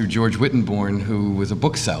published through George Wittenborn, who was a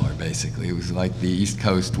bookseller, basically. It was like the East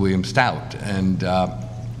Coast William Stout. And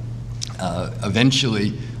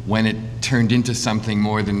eventually, when it turned into something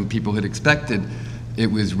more than people had expected, it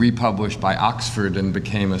was republished by Oxford and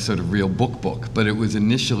became a sort of real book. But it was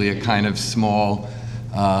initially a kind of small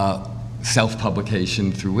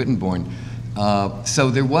self-publication through Wittenborn. So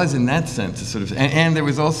there was, in that sense, a sort of, and there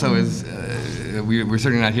was also, as we're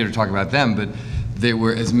certainly not here to talk about them, but there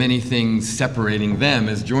were as many things separating them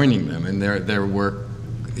as joining them, and their work,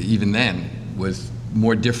 even then, was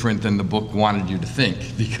more different than the book wanted you to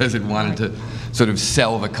think, because it wanted to sort of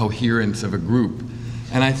sell the coherence of a group.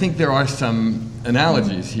 And I think there are some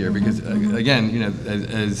analogies here, because again, you know,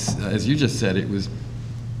 as you just said, it was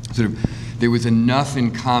sort of, there was enough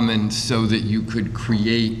in common so that you could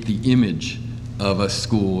create the image of a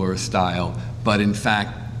school or a style, but in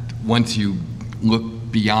fact, once you look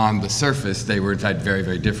beyond the surface, they were in fact very,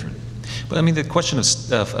 very different. But I mean, the question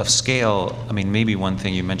of scale, I mean, maybe one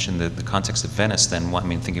thing you mentioned, the context of Venice, then, I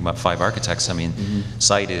mean, thinking about Five Architects, I mean,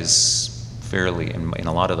 site is fairly, in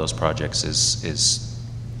a lot of those projects, is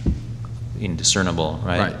indiscernible,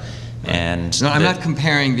 right? And no, I'm not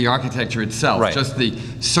comparing the architecture itself, just the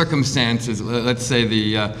circumstances, let's say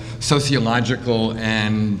the sociological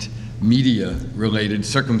and media-related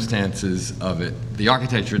circumstances of it. The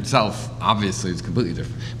architecture itself, obviously, is completely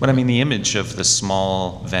different. But I mean, the image of the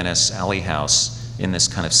small Venice alley house in this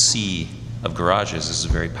kind of sea of garages is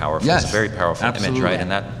very powerful. Yes, it's a very powerful image, right? And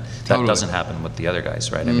that doesn't happen with the other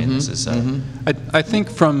guys, right? I mean, this is... I think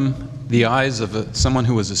from the eyes of someone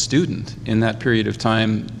who was a student in that period of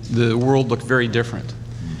time, the world looked very different.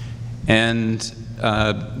 And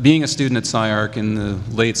being a student at SCI-Arc in the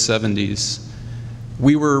late 70s,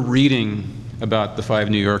 we were reading about the five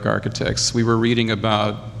New York architects. We were reading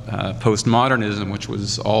about postmodernism, which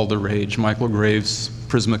was all the rage, Michael Graves'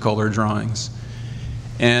 Prismacolor drawings.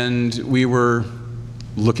 And we were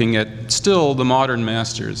looking at still the modern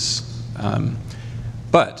masters.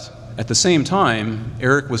 But at the same time,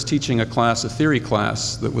 Eric was teaching a theory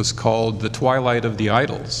class that was called The Twilight of the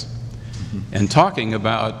Idols, and talking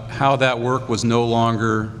about how that work was no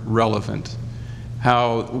longer relevant,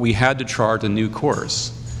 how we had to chart a new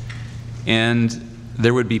course. And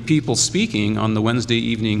there would be people speaking on the Wednesday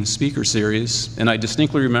evening speaker series, and I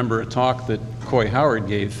distinctly remember a talk that Coy Howard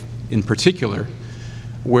gave in particular,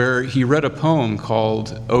 where he read a poem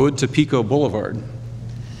called Ode to Pico Boulevard,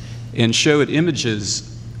 and showed images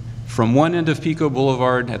from one end of Pico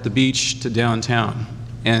Boulevard at the beach to downtown,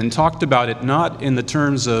 and talked about it not in the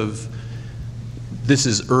terms of this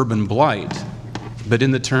is urban blight, but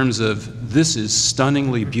in the terms of this is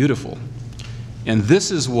stunningly beautiful. And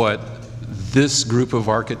this is what this group of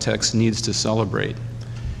architects needs to celebrate.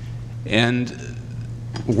 And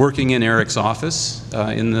working in Eric's office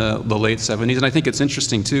in the late 70s, and I think it's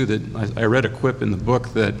interesting too that I read a quip in the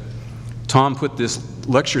book that Tom put this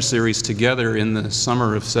lecture series together in the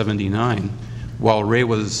summer of '79 while Ray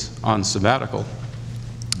was on sabbatical.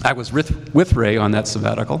 I was with Ray on that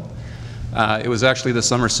sabbatical. It was actually the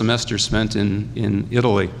summer semester spent in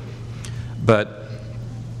Italy. But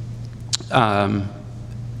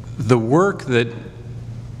the work that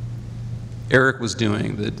Eric was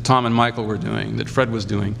doing, that Tom and Michael were doing, that Fred was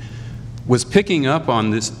doing, was picking up on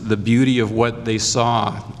the beauty of what they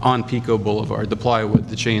saw on Pico Boulevard, the plywood,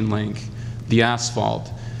 the chain link, the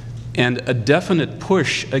asphalt, and a definite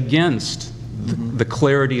push against the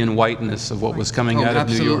clarity and whiteness of what was coming out of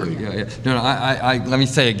New York. Yeah. No, let me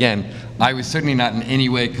say again, I was certainly not in any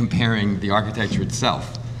way comparing the architecture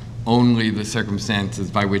itself. only the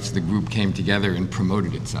circumstances by which the group came together and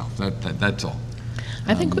promoted itself. That's all.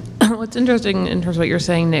 I think what's interesting in terms of what you're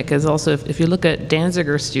saying, Nick, is also if you look at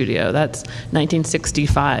Danziger's studio, that's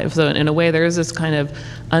 1965. So in a way, there is this kind of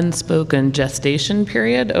unspoken gestation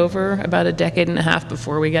period over about a decade and a half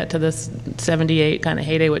before we get to this 78 kind of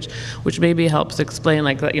heyday, which maybe helps explain,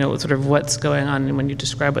 like, you know, sort of what's going on. And when you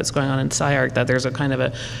describe what's going on in SCI-Arc, that there's a kind of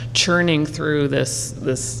a churning through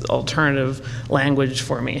this alternative language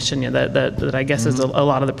formation, you know, that I guess is a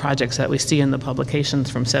lot of the projects that we see in the publications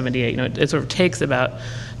from 78. You know, it sort of takes about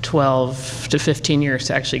 12 to 15 years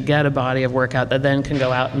to actually get a body of work out that then can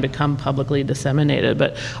go out and become publicly disseminated.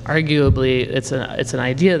 But arguably, it's an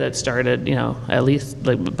idea that started, you know, at least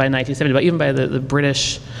like by 1970, but even by the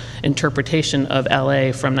British interpretation of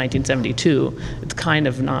LA from 1972, it's kind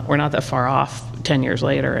of not, we're not that far off 10 years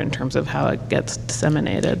later in terms of how it gets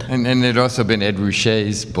disseminated. And there'd also been Ed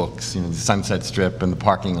Ruscha's books, you know, the Sunset Strip and the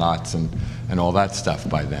parking lots and all that stuff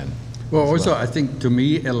by then. Well, also, I think to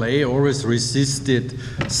me, LA always resisted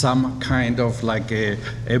some kind of like a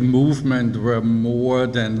movement where more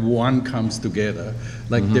than one comes together.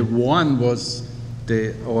 Like the one was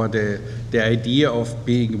the idea of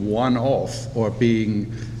being one-off or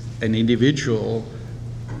being an individual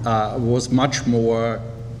was much more,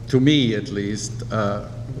 to me at least,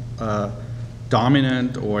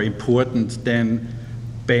 dominant or important than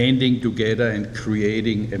banding together and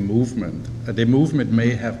creating a movement. The movement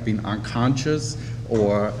may have been unconscious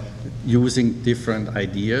or using different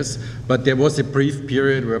ideas, but there was a brief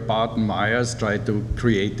period where Barton Myers tried to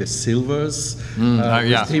create the Silvers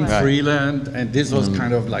with Tim Freeland, and this was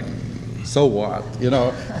kind of like, so what? You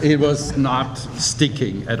know, it was not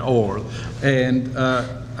sticking at all. And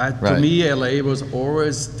to me, LA was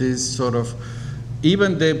always this sort of,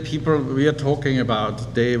 even the people we are talking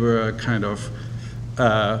about, they were kind of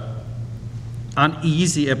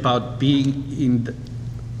uneasy about being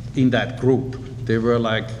in that group. They were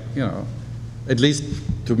like, you know, at least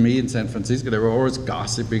to me in San Francisco, they were always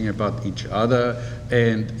gossiping about each other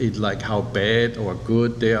and like how bad or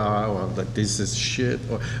good they are, or that this is shit.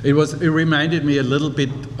 Or it reminded me a little bit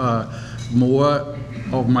more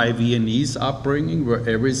of my Viennese upbringing, where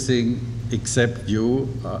everything except you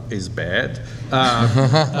is bad.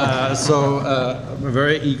 So a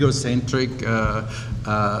very egocentric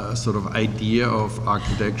sort of idea of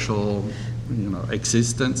architectural, you know,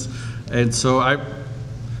 existence. And so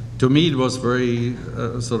to me, it was very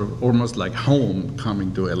sort of almost like home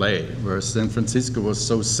coming to LA, where San Francisco was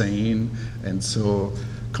so sane and so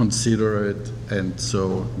considerate and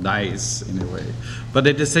so nice in a way. But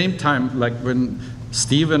at the same time, like when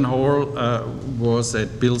Stephen Hall was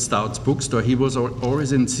at Bill Stout's bookstore, he was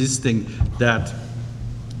always insisting that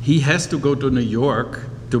he has to go to New York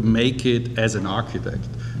to make it as an architect,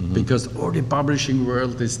 because all the publishing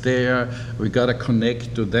world is there, we got to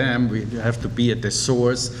connect to them, we have to be at the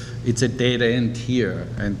source, it's a dead end here.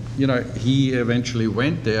 And you know, he eventually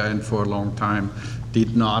went there and for a long time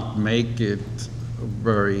did not make it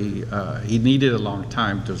very, he needed a long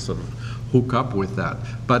time to sort of hook up with that.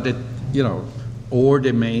 But it, you know, all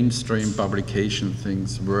the mainstream publication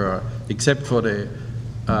things were, except for the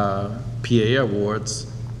PA Awards,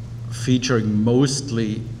 featuring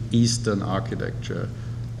mostly Eastern architecture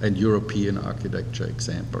and European architecture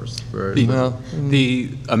examples. The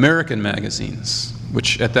American magazines,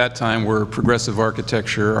 which at that time were Progressive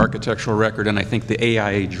Architecture, Architectural Record, and I think the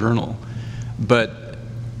AIA Journal.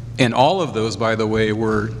 And all of those, by the way,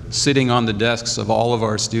 were sitting on the desks of all of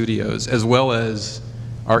our studios, as well as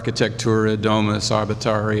Architectura, Domus,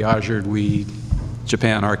 Arbitrari, Ajardui,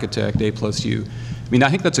 Japan Architect, A+U. I mean, I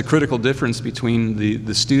think that's a critical difference between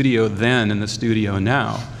the studio then and the studio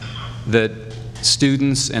now, that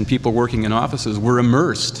students and people working in offices were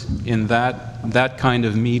immersed in that kind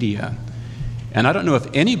of media. And I don't know if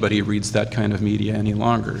anybody reads that kind of media any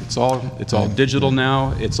longer. It's all digital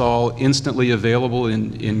now. It's all instantly available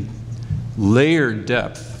in layered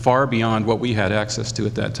depth, far beyond what we had access to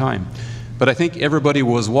at that time. But I think everybody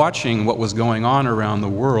was watching what was going on around the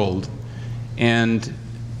world, and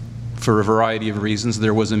for a variety of reasons,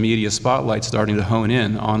 there was a media spotlight starting to hone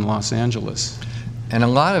in on Los Angeles. And a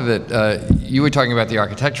lot of it, you were talking about the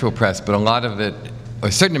architectural press, but a lot of it,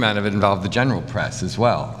 a certain amount of it involved the general press as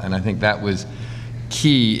well. And I think that was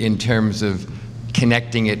key in terms of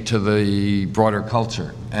connecting it to the broader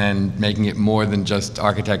culture and making it more than just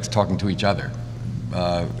architects talking to each other.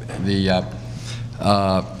 I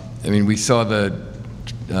mean, we saw the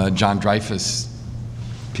John Dreyfuss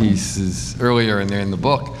pieces earlier in the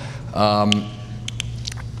book.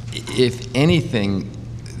 If anything,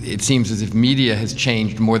 it seems as if media has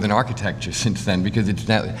changed more than architecture since then, because it's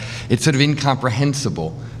sort of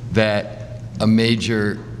incomprehensible that a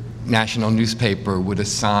major national newspaper would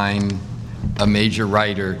assign a major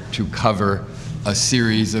writer to cover a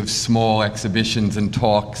series of small exhibitions and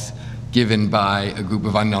talks given by a group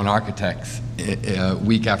of unknown architects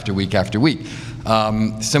week after week after week.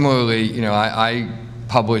 Similarly, you know, I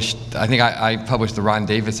published the Ron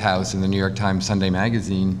Davis House in the New York Times Sunday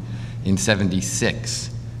Magazine in '76,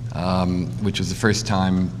 which was the first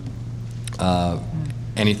time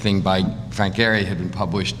anything by Frank Gehry had been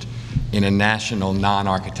published in a national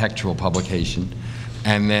non-architectural publication.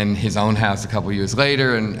 And then his own house a couple years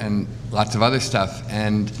later, and lots of other stuff,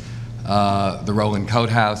 and the Roland Coat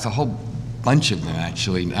House, a whole bunch of them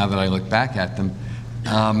actually, now that I look back at them,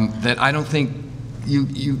 that I don't think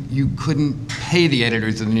you couldn't pay the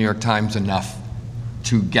editors of the New York Times enough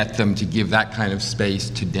to get them to give that kind of space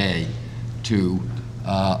today to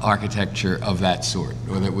architecture of that sort,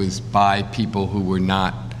 or that was by people who were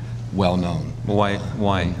not well known. Well,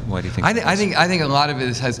 why do you think? I think a lot of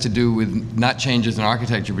it has to do with not changes in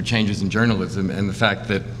architecture, but changes in journalism, and the fact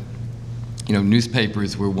that, you know,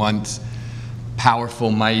 newspapers were once powerful,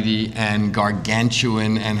 mighty, and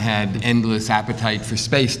gargantuan, and had endless appetite for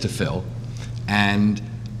space to fill, and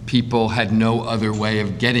people had no other way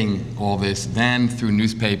of getting all this than through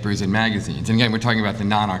newspapers and magazines. And again, we're talking about the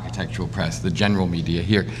non-architectural press, the general media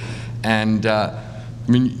here, and I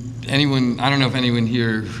mean, I don't know if anyone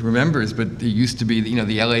here remembers, but it used to be, you know,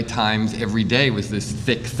 the LA Times every day was this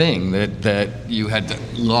thick thing that you had to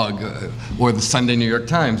lug, or the Sunday New York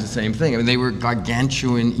Times, the same thing. I mean, they were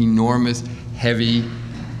gargantuan, enormous, heavy,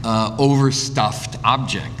 overstuffed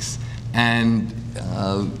objects. And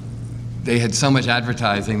they had so much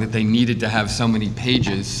advertising that they needed to have so many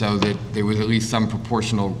pages so that there was at least some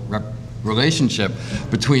proportional relationship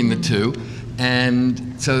between the two.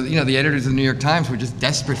 And so, you know, the editors of the New York Times were just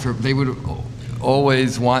desperate they would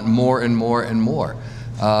always want more and more and more.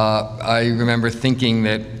 I remember thinking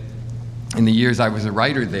that in the years I was a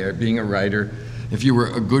writer there, being a writer, if you were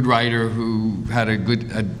a good writer who had a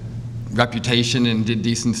good reputation and did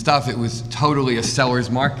decent stuff, it was totally a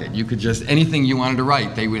seller's market. You could just, anything you wanted to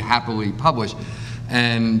write, they would happily publish.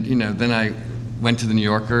 And, you know, then I went to the New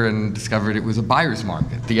Yorker and discovered it was a buyer's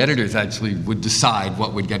market. The editors actually would decide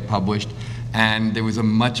what would get published, and there was a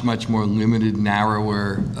much, much more limited,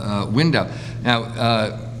 narrower window.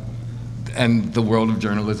 Now, and the world of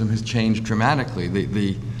journalism has changed dramatically.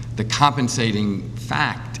 The compensating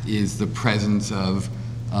fact is the presence of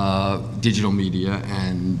digital media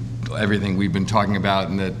and everything we've been talking about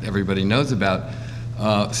and that everybody knows about.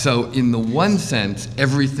 So in the one sense,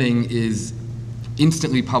 everything is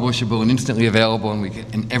instantly publishable and instantly available,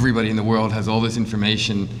 and everybody in the world has all this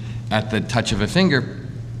information at the touch of a finger.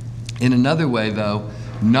 In another way, though,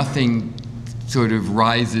 nothing sort of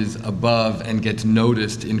rises above and gets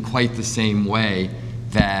noticed in quite the same way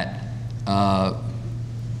that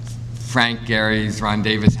Frank Gehry's Ron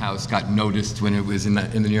Davis House got noticed when it was in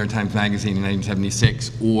the New York Times Magazine in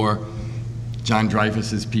 1976, or John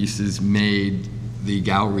Dreyfuss's pieces made the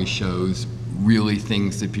gallery shows really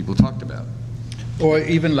things that people talked about. Or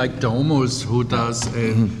even like Domus, who does,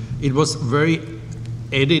 it was very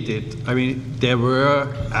edited. I mean, there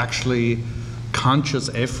were actually conscious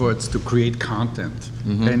efforts to create content.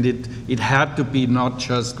 And it had to be not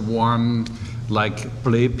just one like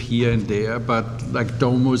blip here and there, but like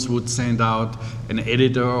Domus would send out an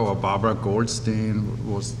editor, or Barbara Goldstein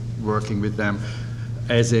was working with them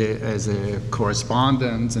as a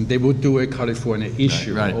correspondent, and they would do a California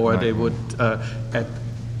issue, they would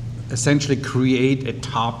essentially create a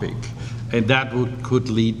topic, and that could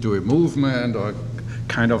lead to a movement or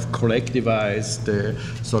kind of collectivize the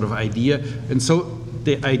sort of idea. And so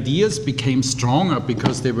the ideas became stronger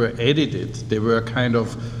because they were edited. They were kind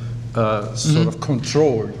of sort of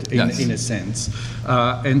controlled in a sense.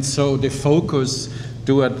 And so the focus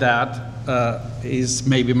toward that is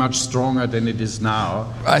maybe much stronger than it is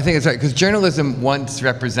now. I think it's right, because journalism once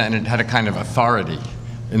had a kind of authority.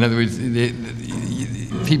 In other words,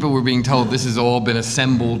 people were being told this has all been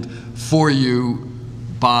assembled for you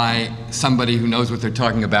by somebody who knows what they're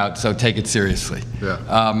talking about, so take it seriously.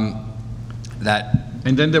 And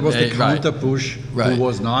then there was the counter-push, who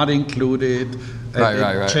was not included.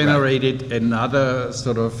 Generated another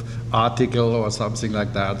sort of article or something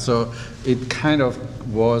like that. So it kind of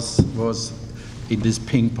was in this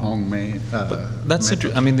ping-pong that's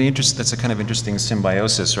I mean, that's a kind of interesting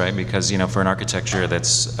symbiosis, right? Because, you know, for an architecture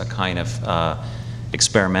that's a kind of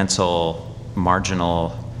experimental,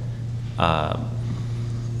 marginal,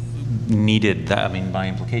 needed that, I mean, by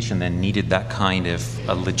implication, then needed that kind of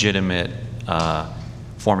a legitimate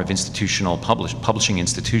form of institutional publishing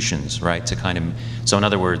institutions, right? To kind of, so in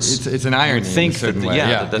other words, it's an irony. You would think in a certain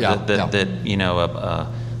that, that you know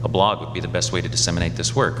a blog would be the best way to disseminate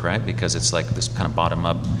this work, right? Because it's like this kind of bottom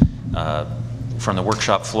up from the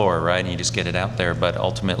workshop floor, right? And you just get it out there, but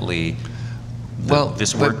ultimately.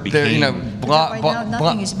 This work became. You know, right now,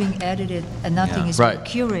 nothing is being edited and nothing is being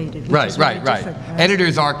curated. Which is very different, right?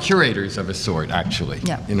 Editors are curators of a sort, actually.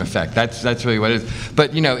 Yeah. In effect, that's really what it is.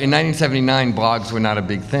 But you know, in 1979, blogs were not a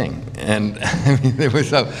big thing, and I mean, there was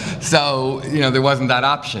so you know there wasn't that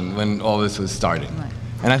option when all this was starting. Right.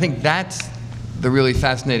 And I think that's the really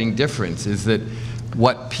fascinating difference is that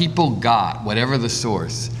what people got, whatever the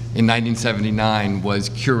source, in 1979 was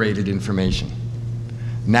curated information.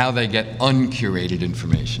 Now they get uncurated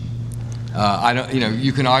information. I don't, you know,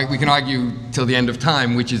 we can argue till the end of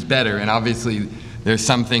time which is better, and obviously there's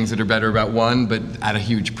some things that are better about one, but at a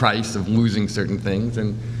huge price of losing certain things.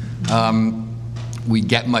 And we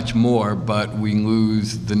get much more, but we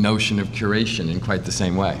lose the notion of curation in quite the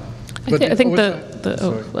same way. I think that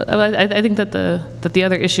the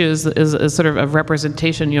other issue is sort of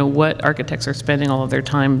representation. You know, what architects are spending all of their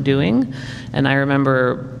time doing. And I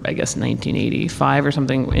remember, I guess 1985 or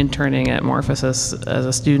something, interning at Morphosis as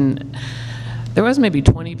a student. There was maybe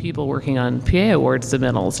 20 people working on PA award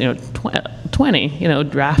submittals. You know, 20. You know,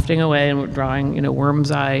 drafting away and drawing, you know, worm's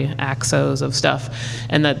eye axos of stuff,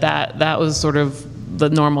 and that was sort of the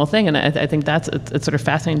normal thing. And I think it's sort of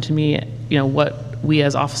fascinating to me, you know, what we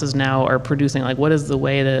as offices now are producing. Like, what is the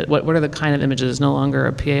way that, what are the kind of images? No longer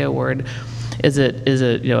a PA award. Is it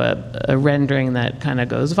you know, a rendering that kind of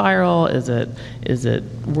goes viral? Is it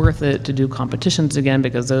worth it to do competitions again,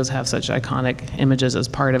 because those have such iconic images as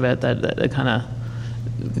part of it that it kind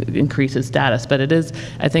of increases status? But it is,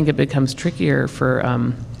 I think it becomes trickier for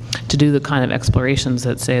to do the kind of explorations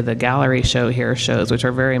that, say, the gallery show here shows, which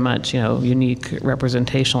are very much, you know, unique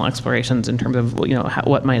representational explorations in terms of, you know,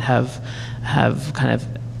 what might have kind of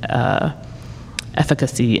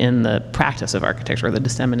efficacy in the practice of architecture or the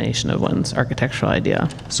dissemination of one's architectural idea.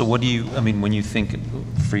 So what do you, I mean, when you think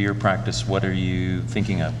for your practice, what are you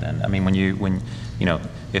thinking of then? I mean, when you know,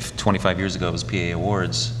 if 25 years ago it was PA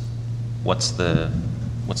Awards, what's the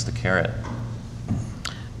carrot?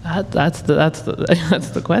 That's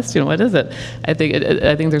the question. What is it? I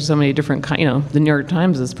think there's so many different kinds. You know, the New York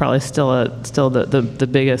Times is probably still the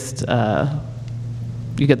biggest.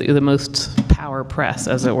 You get the most power press,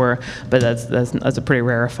 as it were, but that's a pretty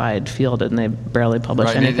rarefied field, and they barely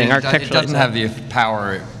publish anything. It doesn't have the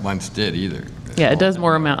power it once did either. Yeah, it does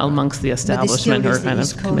more amongst the establishment or kind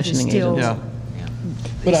of commissioning agents. Yeah.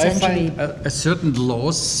 But I find a certain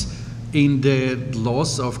loss in the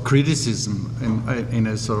loss of criticism in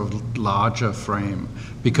a sort of larger frame,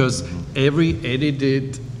 because every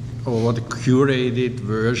edited or curated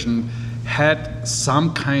version had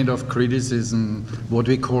some kind of criticism, what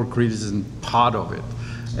we call criticism, part of it.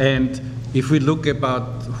 And if we look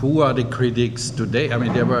about who are the critics today, I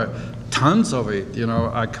mean, there were tons of it, you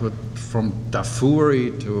know, I could, from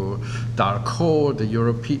Darfuri to Darko, the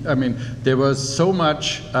European, I mean, there was so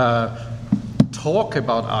much talk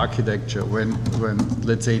about architecture when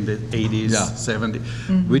let's say in the 80s,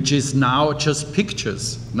 70s, which is now just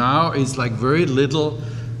pictures. Now it's like very little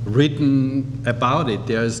written about it.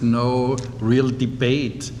 There is no real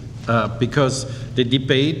debate because the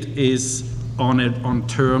debate is on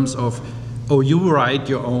terms of, oh, you write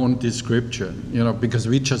your own description, you know, because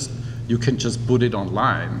you can just put it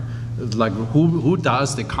online. Like who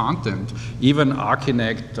does the content? Even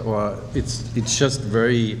Archinect, or it's just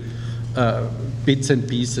very bits and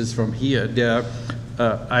pieces from here.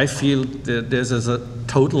 I feel that there's a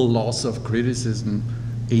total loss of criticism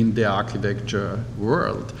in the architecture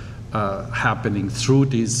world happening through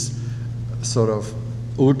this sort of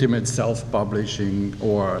ultimate self-publishing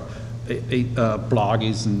or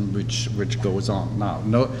blogism which goes on now.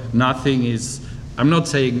 Nothing is, I'm not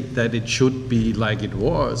saying that it should be like it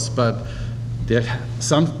was, but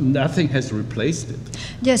nothing has replaced it.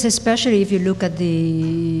 Yes, especially if you look at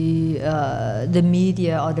the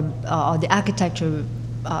media or the architecture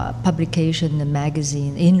publication, the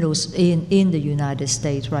magazine in the United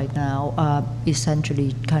States right now,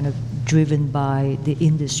 essentially kind of driven by the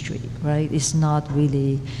industry, right? It's not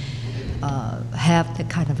really have the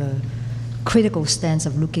kind of a critical stance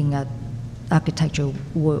of looking at architectural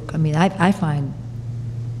work. I mean, I find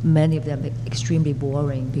many of them extremely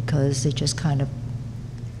boring because they just kind of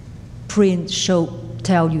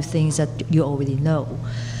tell you things that you already know.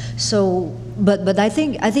 So, but I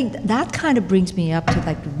think that kind of brings me up to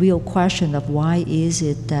like the real question of why is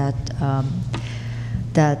it that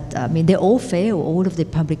I mean, they all fail, all of the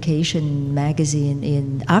publication magazine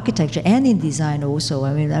in architecture and in design also.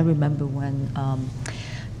 I mean, I remember when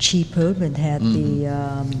Chi Perlman had the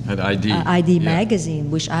Had ID. ID magazine,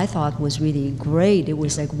 which I thought was really great. It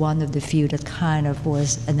was like one of the few that kind of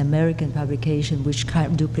was an American publication which kind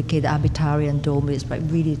of duplicated Arbitrary and Domis, but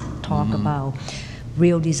really talk about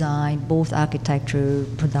real design, both architecture,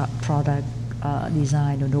 product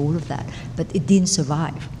design, and all of that. But it didn't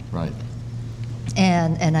survive. Right.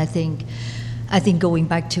 And I think going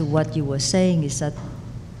back to what you were saying is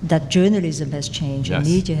that journalism has changed, and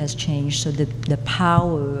media has changed, so the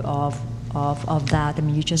power of that, I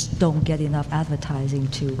mean, you just don't get enough advertising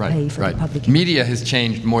to pay for the publication. Media has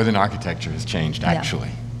changed more than architecture has changed, actually,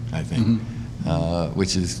 I think,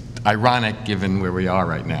 which is ironic given where we are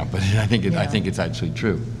right now, but I think it's actually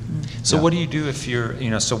true. So what do you do if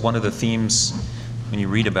you're, so one of the themes when you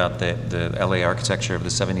read about the LA architecture of the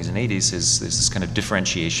 70s and 80s is this kind of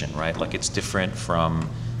differentiation, right? Like it's different from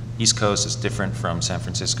East Coast, it's different from San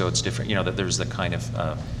Francisco, it's different, that there's the kind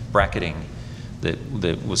of bracketing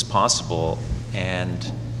that was possible,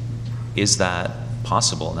 and is that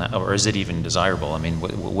possible now, or is it even desirable? I mean,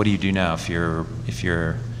 what do you do now if you're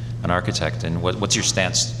an architect, and what's your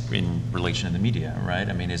stance in relation to the media, right?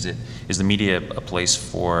 I mean, is the media a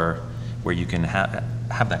place where you can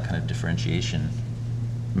have that kind of differentiation?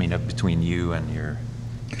 I mean, between you and your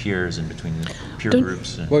peers and between the peer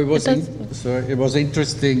groups. Well, it was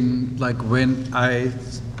interesting. Like when I,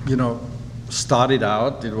 started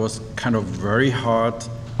out, it was kind of very hard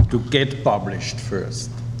to get published first,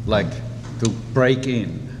 like to break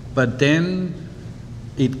in. But then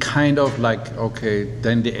it kind of like, okay,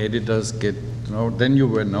 then the editors get, then you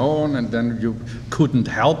were known, and then you couldn't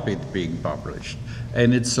help it being published.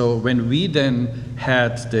 And it's so when we then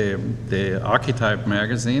had the Archetype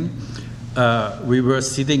magazine, we were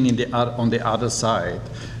sitting on the other side,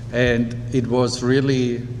 and it was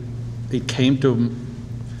really, it came to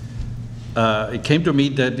me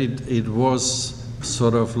that it was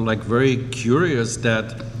sort of like very curious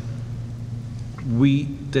that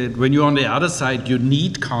when you're on the other side, you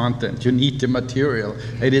need content, you need the material,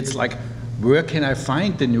 and it's like, where can I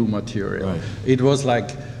find the new material? Right. It was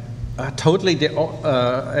like totally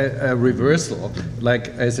a reversal. Like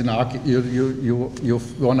as an architect, you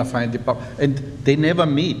want to find and they never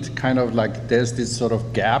meet. Kind of like there's this sort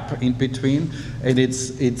of gap in between, and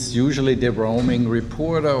it's usually the roaming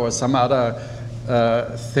reporter or some other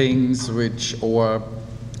things or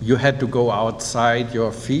you had to go outside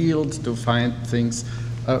your field to find things.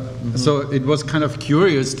 So it was kind of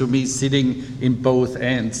curious to me sitting in both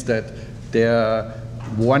ends that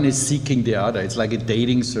one is seeking the other. It's like a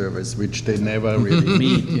dating service, which they never really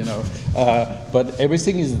meet, But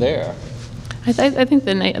everything is there. I think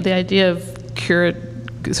the idea of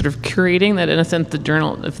sort of curating that, in a sense, the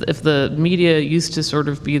journal, if the media used to sort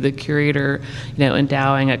of be the curator,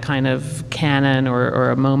 endowing a kind of canon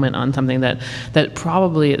or a moment on something that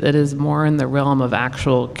probably that is more in the realm of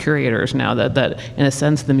actual curators now, that in a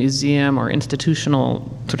sense the museum or institutional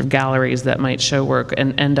sort of galleries that might show work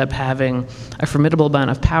and end up having a formidable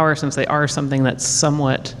amount of power, since they are something that's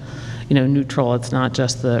somewhat neutral. It's not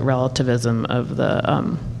just the relativism of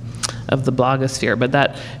the blogosphere,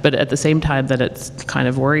 but at the same time that it's kind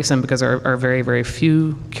of worrisome because there are very, very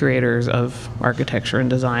few curators of architecture and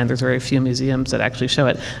design. There's very few museums that actually show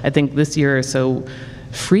it. I think this year is so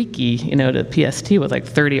freaky, to PST with like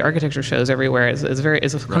 30 architecture shows everywhere.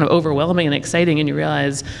 It's kind of overwhelming and exciting, and you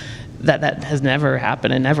realize that has never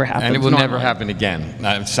happened and never happens. And it will never happen again.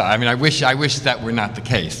 I mean, I wish that were not the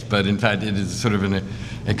case, but in fact, it is sort of an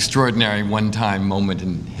extraordinary one-time moment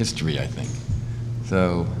in history, I think.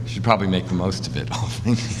 So you should probably make the most of it, all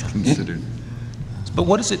things considered. But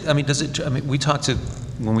what is it? I mean, when we talked to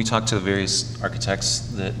the various architects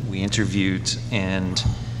that we interviewed, and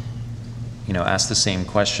asked the same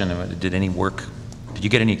question: did you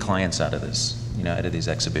get any clients out of this? Out of these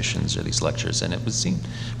exhibitions or these lectures? And it was seen,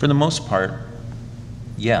 for the most part,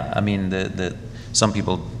 yeah. I mean, some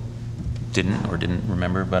people didn't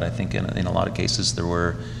remember, but I think in a lot of cases there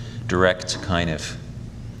were direct kind of.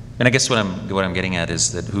 And I guess what I'm getting at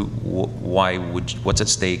is that what's at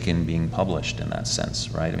stake in being published in that sense,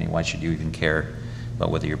 right? I mean, why should you even care about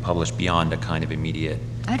whether you're published beyond a kind of immediate?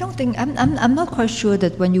 I don't think I'm not quite sure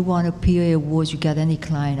that when you won a PA awards you get any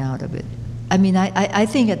client out of it. I mean, I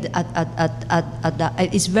think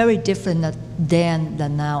it's very different then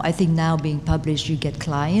than now. I think now being published you get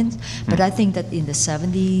clients, but I think that in the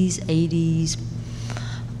 70s, 80s.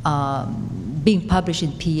 Being published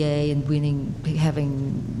in PA and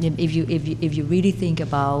if you really think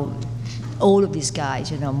about all of these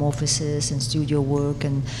guys, Morphosis and Studio Work,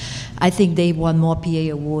 and I think they won more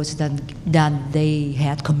PA awards than they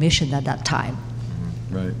had commissioned at that time.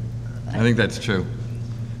 Right. I think that's true.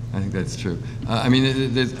 I think that's true. I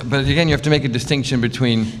mean, but again, you have to make a distinction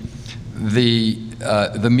between the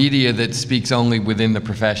media that speaks only within the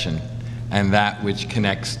profession and that which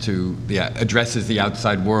connects to addresses the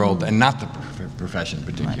outside world and not the profession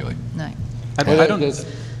particularly. Right.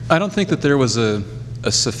 I don't think that there was a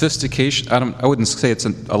sophistication. I wouldn't say it's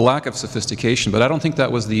a lack of sophistication, but I don't think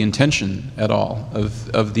that was the intention at all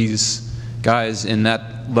of these guys in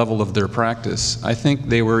that level of their practice. I think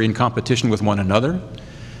they were in competition with one another.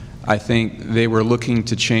 I think they were looking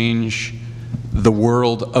to change the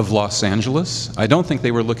world of Los Angeles. I don't think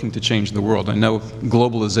they were looking to change the world. I know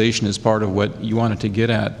globalization is part of what you wanted to get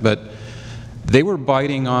at, but they were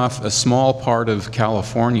biting off a small part of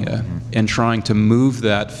California and trying to move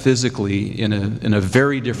that physically in a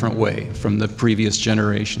very different way from the previous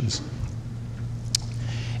generations.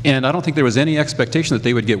 And I don't think there was any expectation that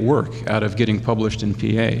they would get work out of getting published in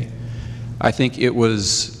PA. I think it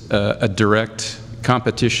was a direct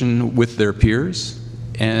competition with their peers,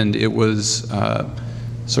 and it was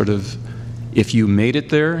sort of, if you made it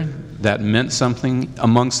there, that meant something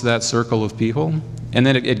amongst that circle of people. And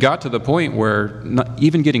then it got to the point where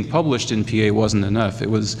even getting published in PA wasn't enough. It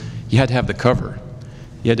was, you had to have the cover.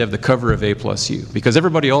 You had to have the cover of A+U, because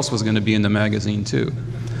everybody else was going to be in the magazine too.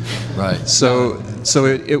 Right. So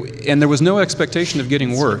and there was no expectation of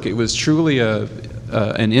getting work. It was truly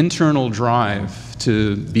an internal drive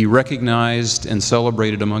to be recognized and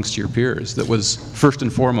celebrated amongst your peers that was first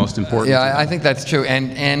and foremost important. Yeah, I think that's true,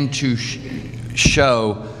 and to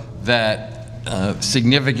show that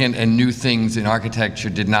significant and new things in architecture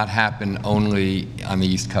did not happen only on the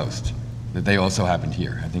East Coast, that they also happened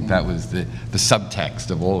here. I think that was the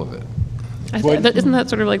subtext of all of it. Isn't that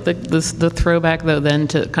sort of like the throwback, though, then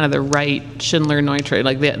to kind of the right Schindler-Neutracht,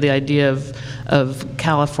 like the idea of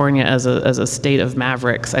California as a state of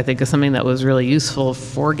mavericks, I think is something that was really useful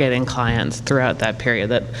for getting clients throughout that period,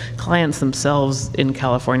 that clients themselves in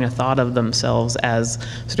California thought of themselves as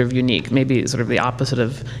sort of unique, maybe sort of the opposite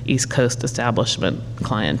of East Coast establishment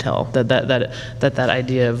clientele, that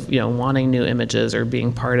idea of, wanting new images or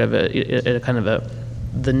being part of a kind of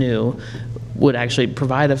the new would actually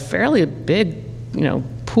provide a fairly big,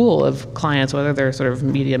 pool of clients, whether they're sort of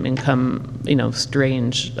medium income,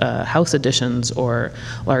 strange house additions or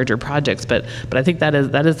larger projects. But I think that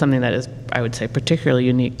is something that is, I would say, particularly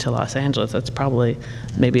unique to Los Angeles. That's probably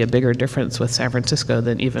maybe a bigger difference with San Francisco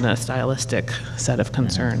than even a stylistic set of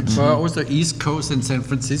concerns. Well, also East Coast and San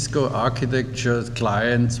Francisco architecture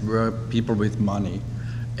clients were people with money,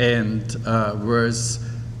 and whereas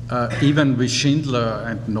even with Schindler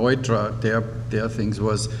and Neutra, their things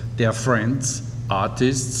was their friends,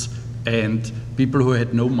 artists, and people who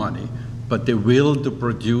had no money, but the will to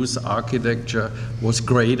produce architecture was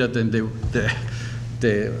greater than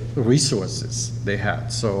the resources they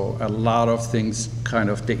had. So a lot of things, kind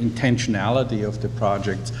of the intentionality of the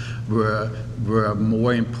projects were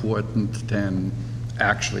more important than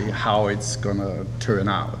actually how it's gonna turn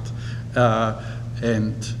out.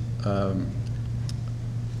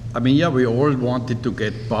 I mean, yeah, we all wanted to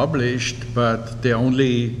get published, but the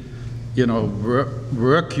only,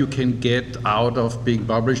 work you can get out of being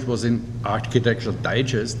published was in Architectural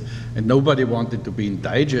Digest, and nobody wanted to be in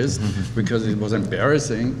Digest because it was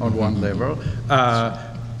embarrassing on one level.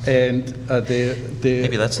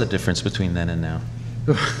 Maybe that's the difference between then and now.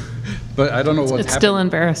 But I don't know what's It's still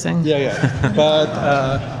embarrassing. Yeah. But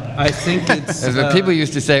I think it's... people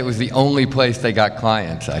used to say it was the only place they got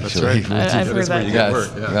clients, actually. That's right. I've heard that.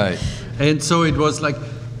 Yes, Yeah. right. And so it was like,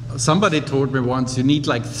 somebody told me once, you need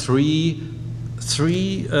like three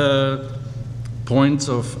points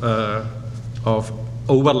of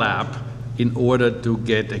overlap in order to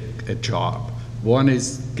get a job. One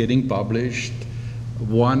is getting published.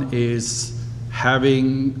 One is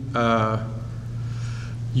having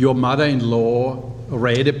your mother-in-law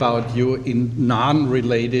read about you in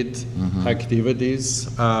non-related activities,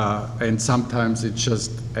 and sometimes it's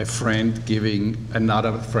just a friend giving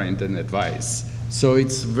another friend an advice. So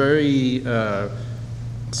it's very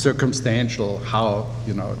circumstantial how,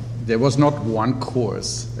 there was not one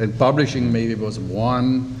course, and publishing maybe was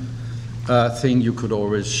one thing you could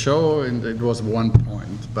always show, and it was one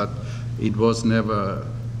point, but it was never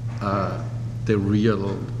the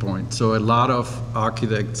real point. So a lot of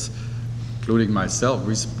architects, including myself,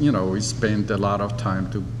 we spent a lot of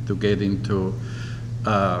time to get into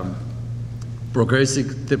the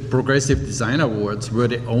Progressive Design Awards were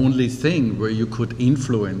the only thing where you could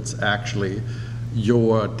influence actually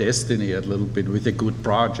your destiny a little bit with a good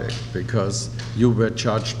project, because you were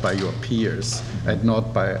judged by your peers and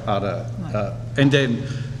not by other. And then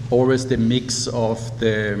always the mix of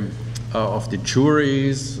the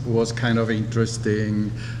juries was kind of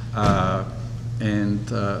interesting,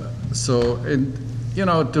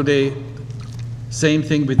 today, same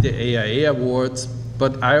thing with the AIA awards.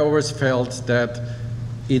 But I always felt that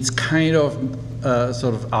it's kind of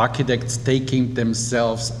sort of architects taking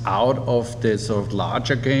themselves out of the sort of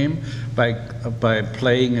larger game by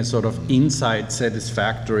playing a sort of inside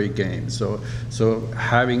satisfactory game. So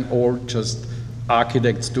having all just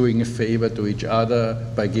architects doing a favor to each other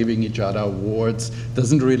by giving each other awards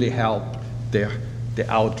doesn't really help the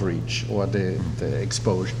outreach or the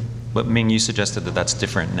exposure. But Ming, you suggested that that's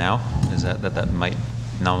different now. Is that might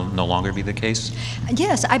no longer be the case?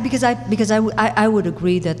 Yes, because I would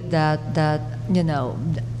agree that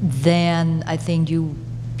then I think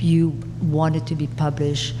you wanted to be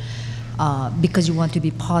published because you want to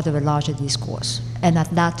be part of a larger discourse, and at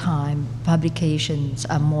that time publications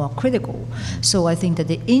are more critical. So I think that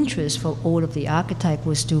the interest for all of the architects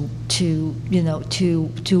was to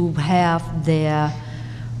have their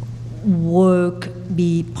work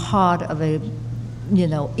be part of a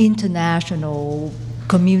international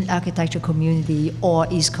architecture community, or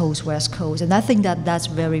East Coast, West Coast. And I think that that's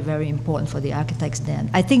very, very important for the architects then.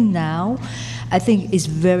 I think now, it's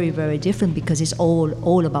very, very different, because it's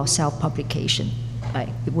all about self-publication,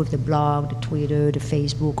 right? With the blog, the Twitter, the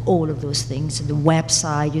Facebook, all of those things, the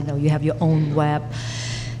website, you have your own web.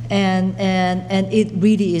 And it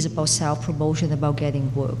really is about self-promotion, about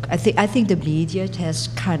getting work. I think the media has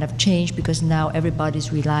kind of changed, because now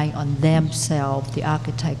everybody's relying on themselves, the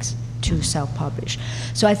architects, to self-publish.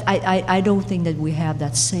 So I don't think that we have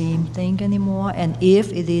that same thing anymore. And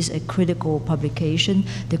if it is a critical publication,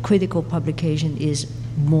 the critical publication is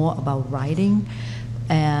more about writing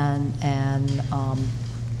and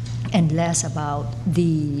less about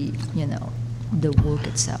the work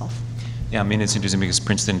itself. Yeah, I mean, it's interesting because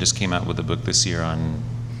Princeton just came out with a book this year on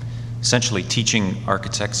essentially teaching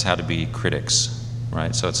architects how to be critics,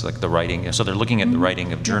 right? So it's like the writing. So they're looking at the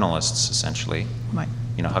writing of journalists, essentially. Right.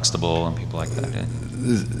 Huxtable and people like that.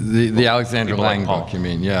 The Alexander Lang book, you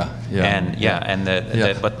mean? Yeah.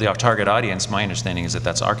 But the target audience, my understanding is that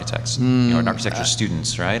that's architects, architecture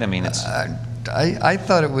students, right? I mean, it's. I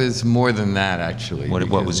thought it was more than that, actually.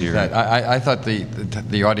 What was your? I thought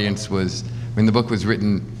the audience was. I mean, the book was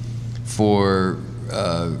written for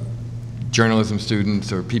journalism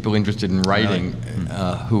students or people interested in writing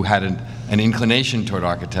who had an inclination toward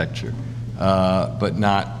architecture. But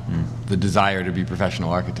not the desire to be professional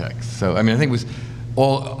architects. So I mean, I think it was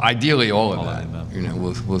ideally all of that.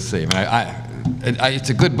 We'll see. I mean, it's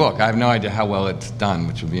a good book. I have no idea how well it's done,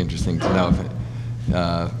 which will be interesting to know.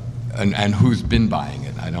 And who's been buying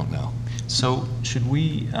it? I don't know. So should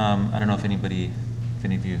we? I don't know if any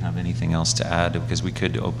of you have anything else to add, because we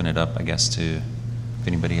could open it up, I guess, to if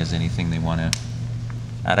anybody has anything they want to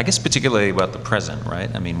add. I guess particularly about the present, right?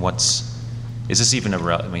 I mean, is this even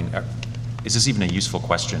a useful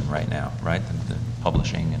question right now, right? The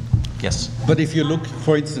publishing and yes. But if you look,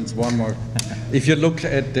 for instance, one more, if you look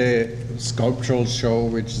at the sculptural show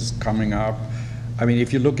which is coming up, I mean,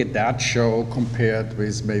 if you look at that show compared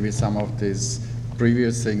with maybe some of these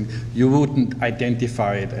previous things, you wouldn't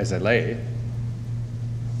identify it as LA.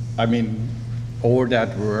 I mean, all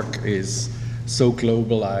that work is so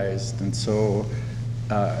globalized and so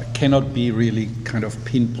cannot be really kind of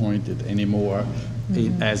pinpointed anymore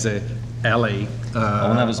as a LA.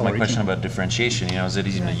 Well, that was my question about differentiation. Is it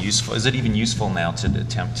even useful now to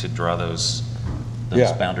attempt to draw those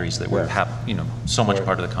boundaries that were so much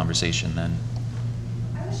part of the conversation then?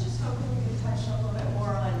 I was just hoping we could touch a little bit more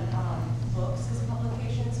on books as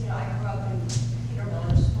publications. I grew up in Peter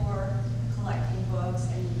Miller's store, collecting books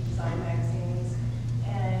and design magazines,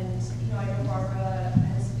 and I know Barbara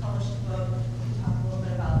has published a book. Can you talk a little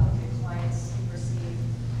bit about the clients you receive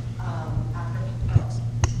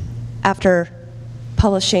after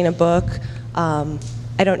publishing a book?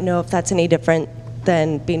 I don't know if that's any different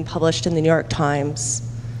than being published in the New York Times.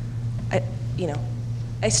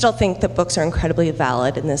 I still think that books are incredibly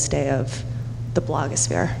valid in this day of the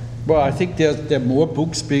blogosphere. Well, I think there are more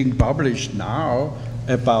books being published now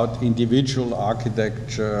about individual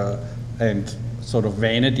architecture, and sort of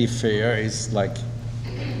Vanity Fair is like,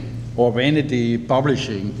 or Vanity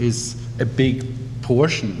Publishing is a big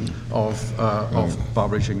portion of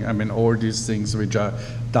publishing. I mean, all these things which are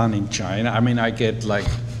done in China. I mean, I get like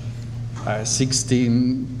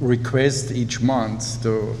 16 requests each month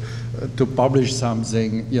to publish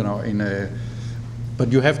something,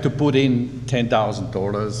 but you have to put in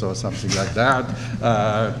 $10,000 or something like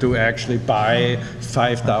that to actually buy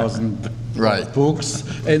 5,000 books.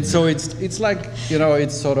 And so it's like, you know,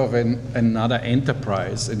 it's sort of another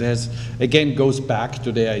enterprise. It has, again, goes back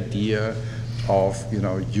to the idea of, you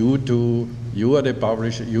know, you are the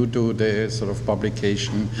publisher, you do the sort of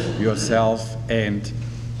publication yourself, and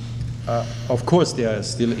of course there are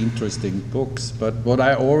still interesting books, but what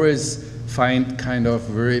I always find kind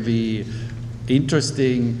of really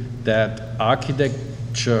interesting, that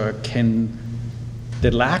architecture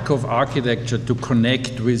the lack of architecture to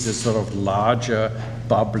connect with a sort of larger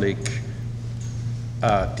public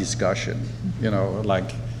discussion. You know,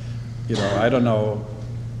 like, you know, I don't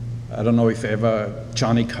know if ever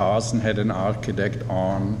Johnny Carson had an architect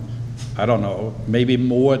on, I don't know, maybe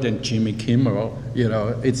more than Jimmy Kimmel. You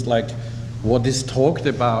know, it's like what is talked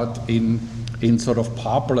about in sort of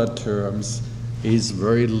popular terms is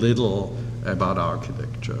very little about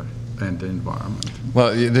architecture and the environment.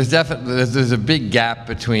 Well, there's a big gap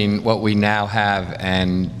between what we now have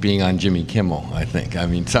and being on Jimmy Kimmel, I think. I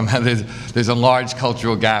mean, somehow there's a large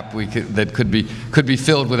cultural gap that could be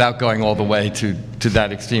filled without going all the way to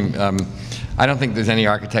that extreme. I don't think there's any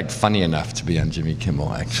architect funny enough to be on Jimmy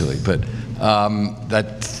Kimmel, actually, but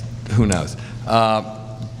that's, who knows.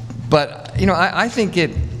 But, you know, I think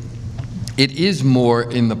it is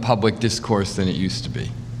more in the public discourse than it used to be.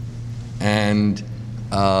 And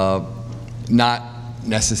not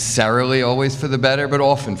necessarily always for the better, but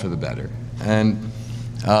often for the better. And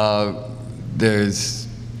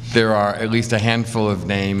there are at least a handful of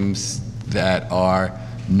names that are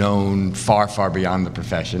known far, far beyond the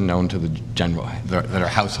profession, known to the general, that are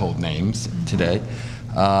household names today.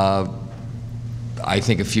 I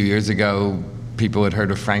think a few years ago, people had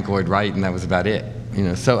heard of Frank Lloyd Wright, and that was about it. You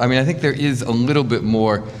know, so I mean, I think there is a little bit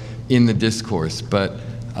more in the discourse, but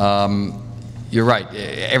you're right.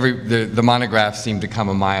 The monographs seem to come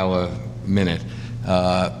a mile a minute.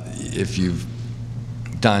 If you've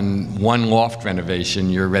done one loft renovation,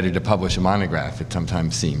 you're ready to publish a monograph, it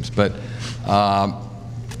sometimes seems. But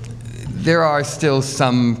there are still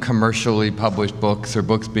some commercially published books or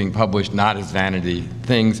books being published not as vanity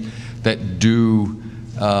things that do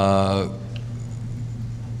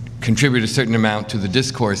contribute a certain amount to the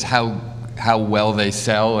discourse. How well they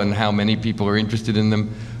sell and how many people are interested in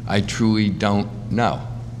them, I truly don't know.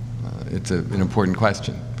 It's an important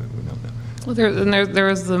question, but we don't know. Well, there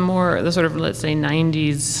was the sort of, let's say,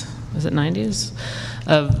 90s, was it 90s?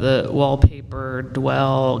 Of the wallpaper,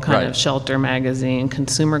 dwell, kind of shelter magazine,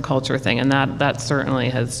 consumer culture thing, and that certainly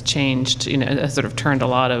has changed, you know, it has sort of turned a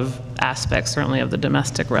lot of aspects, certainly of the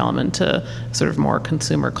domestic realm, into sort of more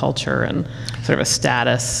consumer culture and sort of a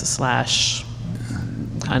status /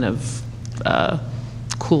 kind of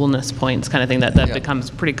coolness points kind of thing that becomes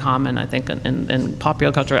pretty common, I think, in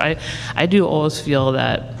popular culture. I do always feel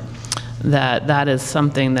that is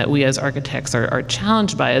something that we as architects are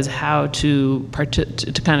challenged by, is how to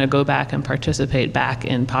kind of go back and participate back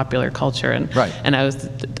in popular culture. And I was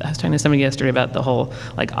talking to somebody yesterday about the whole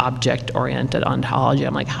like object-oriented ontology.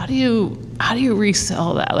 I'm like, how do you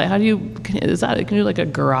resell that? Like, can you do like a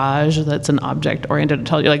garage that's an object-oriented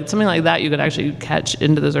ontology? Like something like that you could actually catch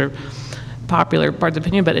into the sort of popular parts of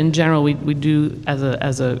opinion, but in general, we do as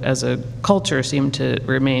a culture seem to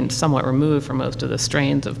remain somewhat removed from most of the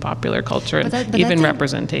strains of popular culture and even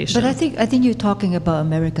representation. But I think you're talking about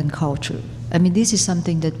American culture. I mean, this is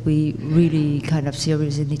something that we really kind of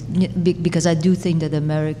seriously need, because I do think that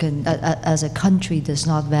American, as a country, does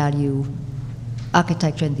not value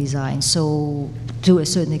architecture and design. So, to a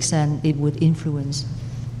certain extent, it would influence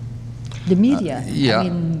the media. I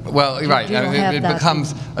mean, well, right. It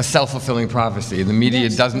becomes a self-fulfilling prophecy. The media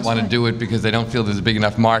doesn't want to do it because they don't feel there's a big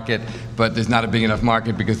enough market, but there's not a big enough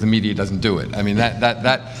market because the media doesn't do it. I mean,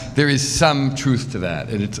 that there is some truth to that,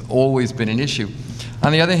 and it's always been an issue.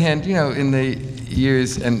 On the other hand, you know, in the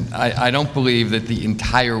years, and I don't believe that the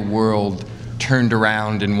entire world turned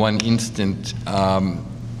around in one instant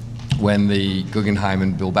when the Guggenheim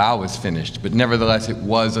in Bilbao was finished, but nevertheless, it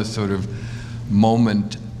was a sort of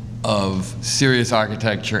moment of serious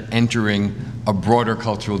architecture entering a broader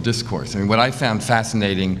cultural discourse. I mean, what I found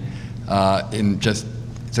fascinating in just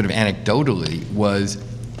sort of anecdotally was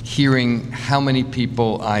hearing how many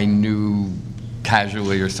people I knew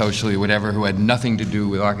casually or socially, whatever, who had nothing to do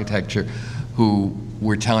with architecture, who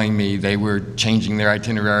were telling me they were changing their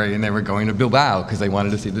itinerary and they were going to Bilbao because they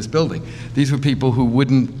wanted to see this building. These were people who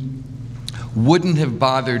wouldn't have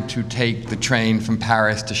bothered to take the train from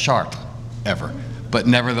Paris to Chartres ever, but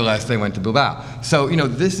nevertheless they went to Bilbao. So, you know,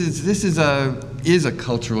 this is a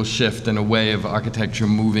cultural shift and a way of architecture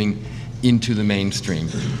moving into the mainstream.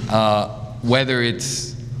 Whether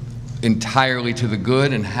it's entirely to the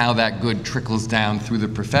good and how that good trickles down through the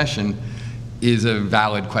profession is a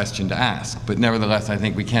valid question to ask. But nevertheless, I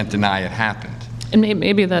think we can't deny it happened. And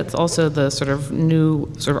maybe that's also the sort of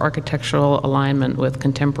new sort of architectural alignment with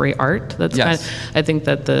contemporary art. That's Yes. I think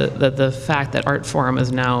that the fact that Art Forum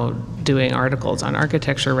is now doing articles on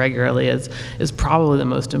architecture regularly is probably the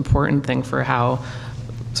most important thing for how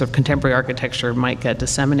sort of contemporary architecture might get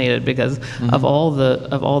disseminated, because of all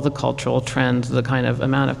the cultural trends, the kind of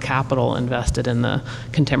amount of capital invested in the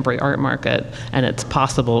contemporary art market, and its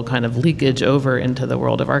possible kind of leakage over into the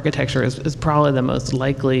world of architecture is probably the most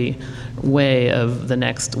likely way of the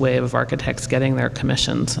next wave of architects getting their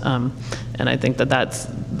commissions. And I think that's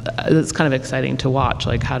kind of exciting to watch.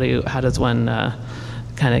 Like, how does one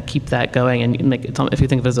kind of keep that going and make it, if you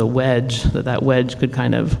think of it as a wedge, that wedge could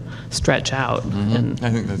kind of stretch out. And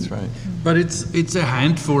I think that's right. But it's a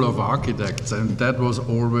handful of architects, and that was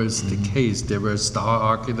always the case. There were star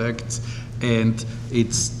architects, and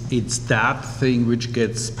it's that thing which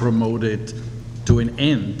gets promoted to an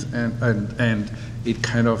end, and it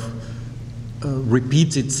kind of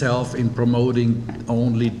repeats itself in promoting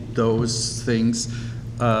only those things,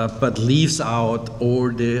 but leaves out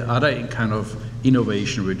all the other kind of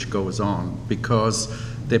innovation which goes on, because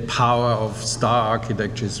the power of star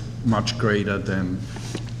architecture is much greater than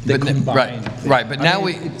the combined. Right. But now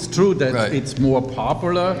it's true that it's more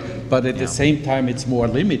popular, but at the same time it's more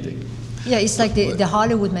limiting. Yeah, it's like the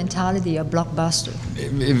Hollywood mentality of blockbuster.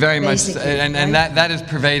 Very much, and right? that has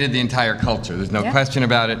pervaded the entire culture. There's no question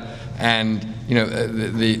about it. And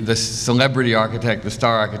the celebrity architect, the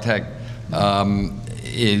star architect,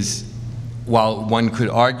 is, while one could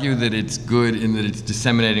argue that it's good in that it's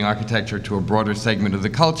disseminating architecture to a broader segment of the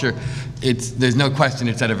culture, there's no question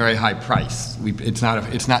it's at a very high price.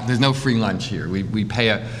 There's no free lunch here. We pay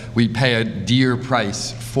a dear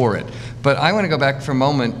price for it. But I want to go back for a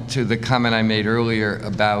moment to the comment I made earlier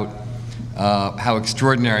about how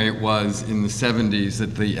extraordinary it was in the 70s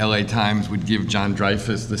that the LA Times would give John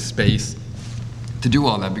Dreyfuss the space to do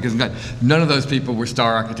all that, because none of those people were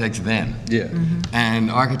star architects then. Yeah.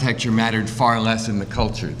 And architecture mattered far less in the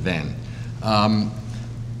culture then. And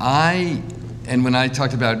when I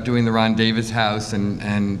talked about doing the Ron Davis house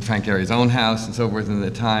and Frank Gehry's own house and so forth in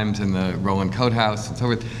the Times and the Roland Coate house and so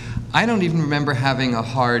forth, I don't even remember having a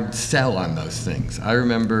hard sell on those things. I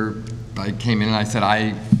remember I came in and I said,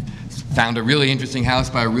 I found a really interesting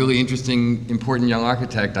house by a really interesting, important young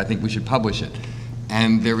architect. I think we should publish it.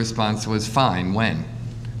 And their response was, fine, when?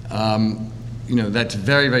 That's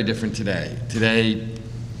very, very different today. Today,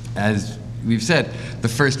 as we've said, the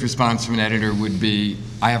first response from an editor would be,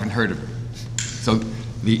 I haven't heard of it. So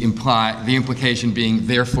the implication being,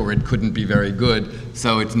 therefore, it couldn't be very good,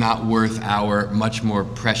 so it's not worth our much more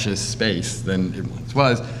precious space than it once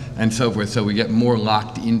was, and so forth. So we get more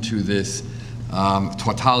locked into this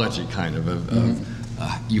tautology kind of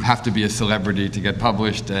you have to be a celebrity to get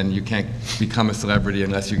published, and you can't become a celebrity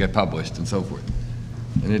unless you get published, and so forth.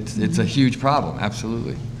 And it's a huge problem,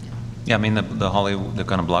 absolutely. Yeah, I mean, the Hollywood, the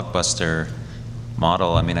kind of blockbuster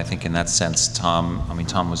model, I mean, I think in that sense, Tom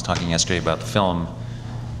was talking yesterday about film.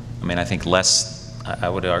 I mean, I think I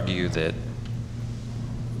would argue that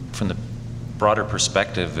from the broader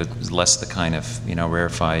perspective, it was less the kind of,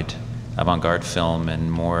 rarefied avant-garde film,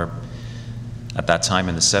 and more, at that time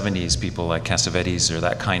in the 70s, people like Cassavetes or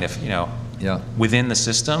that kind of, within the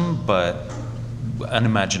system, but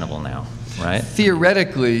unimaginable now, right?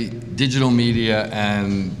 Theoretically, digital media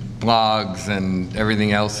and blogs and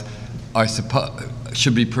everything else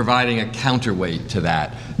should be providing a counterweight to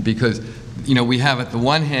that, because we have at the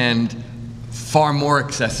one hand far more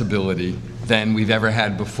accessibility than we've ever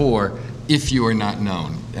had before if you are not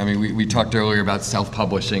known. I mean, we talked earlier about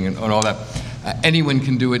self-publishing and all that. Anyone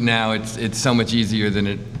can do it now. It's so much easier than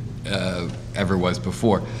it ever was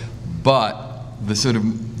before. But the sort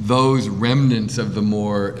of those remnants of the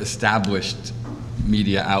more established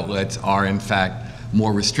media outlets are in fact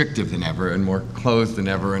more restrictive than ever and more closed than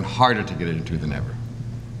ever and harder to get into than ever.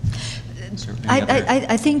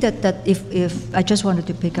 I think that if I just wanted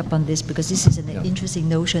to pick up on this, because this is an interesting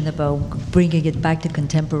notion about bringing it back to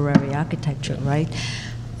contemporary architecture, right?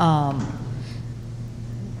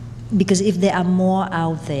 Because if there are more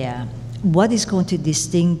out there, what is going to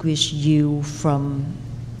distinguish you from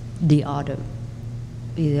the other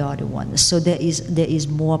ones? So there is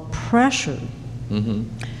more pressure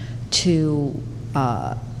to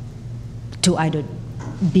either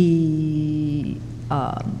be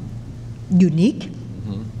unique,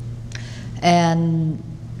 and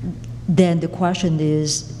then the question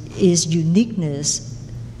is uniqueness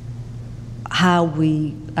how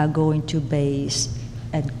we are going to base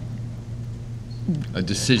and a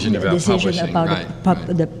decision a about decision publishing. about Right,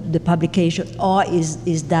 the publication, or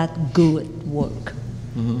is that good work?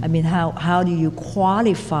 I mean, how do you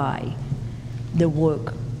qualify the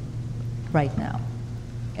work right now?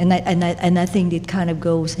 And I think it kind of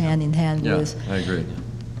goes hand in hand Yeah, with. I agree.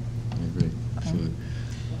 Absolutely.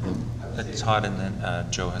 Todd, and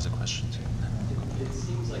then Joe has a question too. It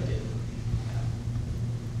seems like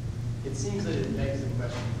it seems that it begs the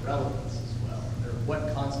question of relevance as well, or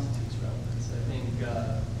what constitutes relevance. I think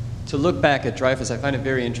to look back at Dreyfuss, I find it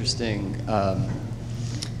very interesting,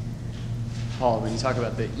 Paul, when you talk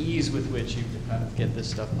about the ease with which you can kind of get this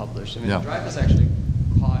stuff published. I mean, Yeah. Dreyfuss actually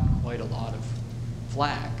caught quite a lot of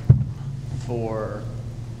flack for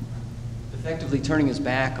effectively turning his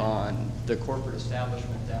back on the corporate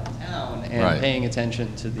establishment downtown and Right. paying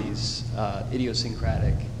attention to these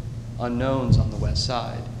idiosyncratic unknowns on the West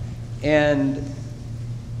Side. And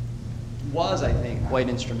was, I think, quite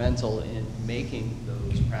instrumental in making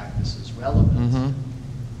those practices relevant,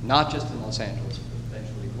 not just in Los Angeles, but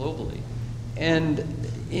eventually globally. And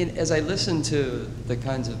as I listen to the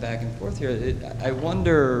kinds of back and forth here, I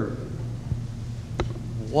wonder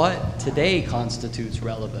what today constitutes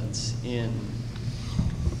relevance in,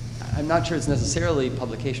 I'm not sure it's necessarily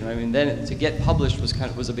publication. I mean, then to get published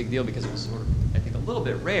was a big deal because it was sort of, I think, a little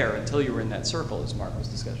bit rare until you were in that circle, as Mark was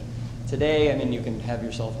discussing. Today, I mean, you can have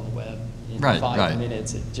yourself on the web in 5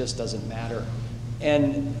 minutes. It just doesn't matter.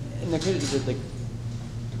 And the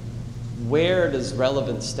where does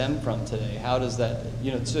relevance stem from today? How does that,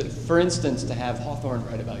 for instance, to have Hawthorne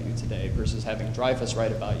write about you today versus having Dreyfuss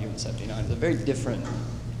write about you in '79 is a very different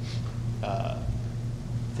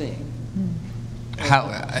thing.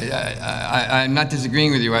 I'm not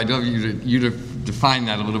disagreeing with you. I'd love you to define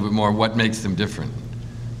that a little bit more. What makes them different?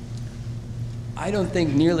 I don't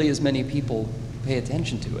think nearly as many people pay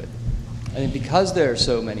attention to it. I mean, because there are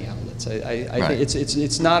so many outlets, I think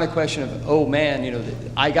it's not a question of, oh man,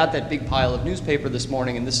 I got that big pile of newspaper this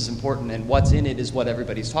morning and this is important and what's in it is what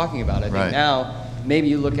everybody's talking about. I think now maybe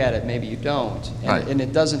you look at it, maybe you don't, and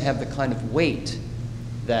it doesn't have the kind of weight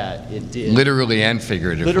that it did. Literally and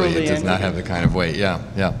figuratively, it does not have the kind of weight. Yeah.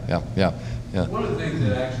 One of the things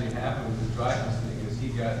that actually happened with the Dreyfuss thing is he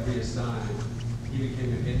got reassigned. He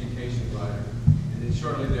became an education writer, and then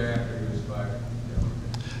shortly thereafter he was fired.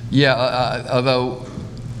 Yeah, although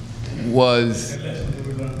was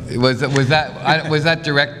that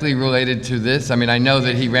directly related to this? I mean, I know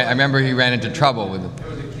that I remember he ran into trouble with it. There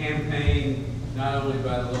was a campaign not only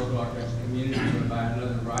by the local architecture community but by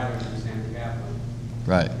another writer named Sam Kaplan.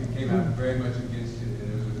 Right. He came out very much against it, and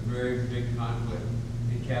there was a very big conflict,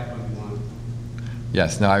 and Kaplan won.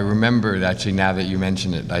 Yes, no, I remember actually. Now that you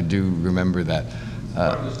mention it, I do remember that.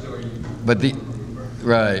 Part of the story. But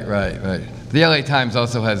right. The LA Times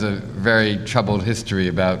also has a very troubled history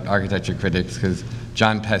about architecture critics because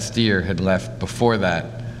John Pasteur had left before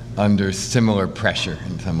that under similar pressure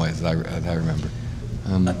in some ways, as I remember.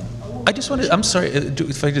 I just wanted, I'm sorry,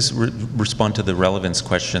 if I just respond to the relevance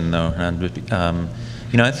question though. I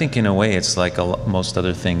think in a way it's like most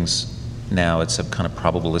other things now, it's a kind of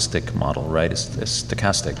probabilistic model, right? It's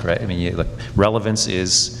stochastic, right? I mean, relevance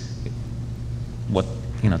is what,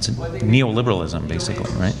 it's a neoliberalism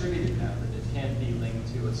basically, right?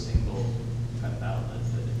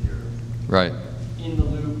 Right. In the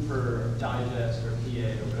loop for digest or PA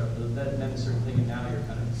or whatever, that meant a certain thing, and now you're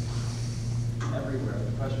kind of everywhere.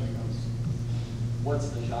 The question becomes, what's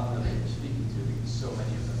the genre that you're speaking to? Because so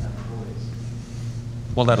many of them have voice.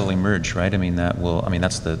 Well, that'll emerge, right? I mean,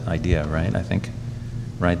 that's the idea, right? I think,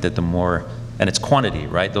 right? That the more, and it's quantity,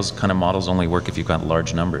 right? Those kind of models only work if you've got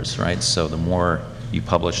large numbers, right? So the more you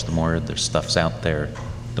publish, the more their stuff's out there,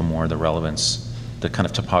 the more the relevance, the kind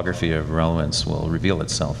of topography of relevance will reveal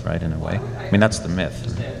itself, right, in a way. I mean, that's the myth.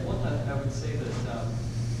 Just to add one, I would say that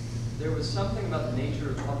there was something about the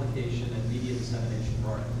nature of publication and media dissemination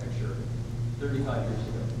for architecture 35 years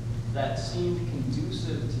ago that seemed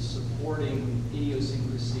conducive to supporting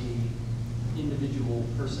idiosyncrasy, individual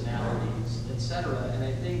personalities, etc. And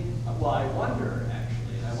I think, well, I wonder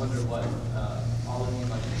what all of you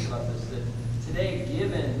might think about this, that today,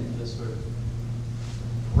 given the sort of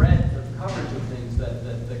breadth of coverage of things, that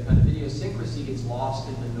the kind of idiosyncrasy gets lost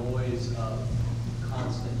in the noise of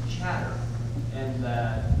constant chatter, and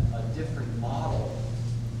that a different model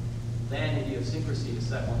than idiosyncrasy to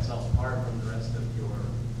set oneself apart from the rest of your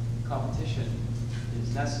competition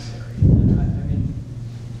is necessary. And I think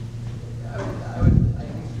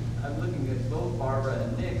I'm looking at both Barbara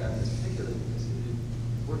and Nick on this particularly because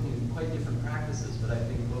we're working in quite different practices, but I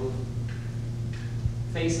think both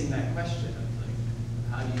facing that question of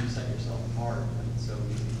how do you set yourself apart when it's so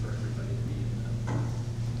easy for everybody to be in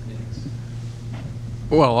the mix?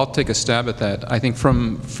 Well, I'll take a stab at that. I think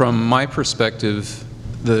from my perspective,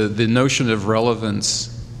 the notion of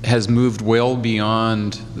relevance has moved well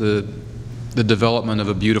beyond the development of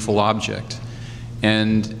a beautiful object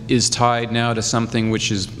and is tied now to something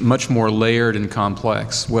which is much more layered and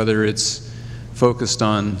complex, whether it's focused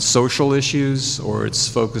on social issues, or it's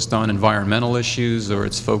focused on environmental issues, or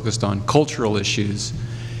it's focused on cultural issues.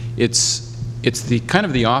 It's the kind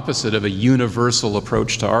of the opposite of a universal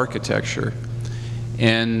approach to architecture.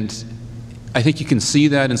 And I think you can see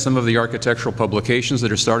that in some of the architectural publications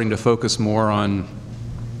that are starting to focus more on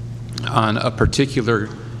a particular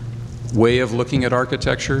way of looking at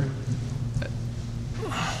architecture.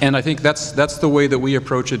 And I think that's the way that we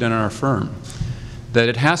approach it in our firm. That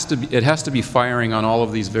it has to be firing on all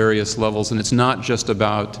of these various levels, and it's not just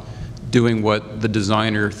about doing what the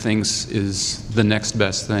designer thinks is the next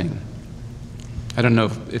best thing. I don't know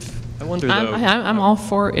if I wonder though. I'm all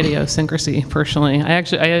for idiosyncrasy personally.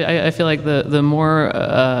 I feel like the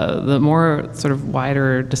more sort of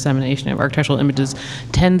wider dissemination of architectural images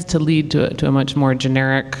tends to lead to a much more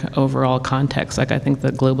generic overall context. Like I think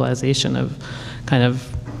the globalization of kind of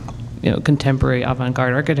contemporary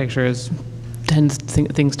avant-garde architecture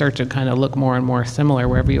things start to kind of look more and more similar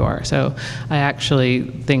wherever you are. So I actually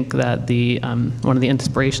think that one of the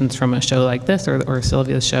inspirations from a show like this or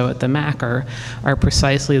Sylvia's show at the MAC are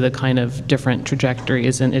precisely the kind of different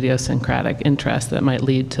trajectories and idiosyncratic interests that might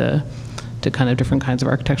lead to kind of different kinds of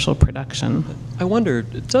architectural production. I wonder,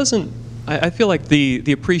 I feel like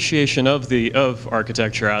the appreciation of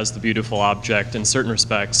architecture as the beautiful object in certain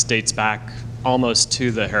respects dates back almost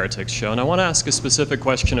to the Heretics show. And I want to ask a specific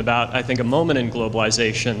question about, I think, a moment in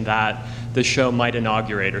globalization that the show might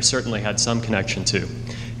inaugurate or certainly had some connection to.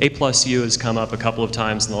 A+U has come up a couple of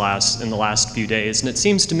times in the last few days, and it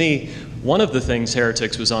seems to me one of the things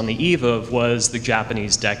Heretics was on the eve of was the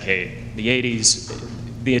Japanese decade, the 80s,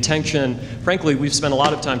 the attention. Frankly, we've spent a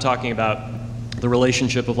lot of time talking about the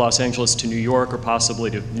relationship of Los Angeles to New York or possibly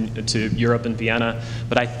to Europe and Vienna.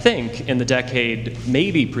 But I think in the decade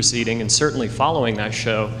maybe preceding and certainly following that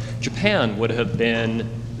show, Japan would have been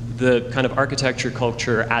the kind of architecture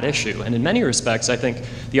culture at issue. And in many respects, I think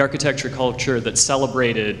the architecture culture that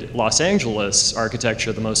celebrated Los Angeles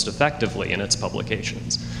architecture the most effectively in its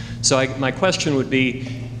publications. So my question would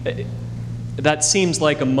be, that seems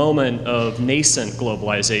like a moment of nascent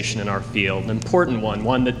globalization in our field, an important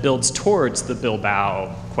one that builds towards the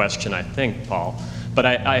Bilbao question, I think, Paul. But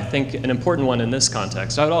I think an important one in this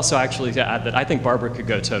context. I would also actually add that I think Barbara could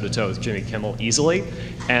go toe-to-toe with Jimmy Kimmel easily,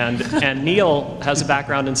 and Neil has a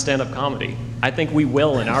background in stand-up comedy. I think we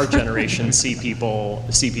will, in our generation, see people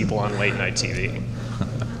on late-night TV.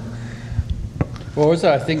 Well,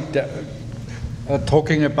 also, I think that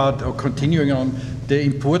talking about or continuing on, the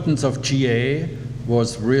importance of GA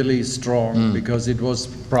was really strong because it was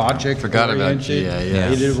project oriented.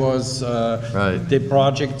 It was the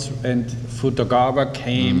project, and Futagawa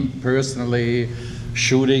came personally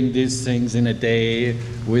shooting these things in a day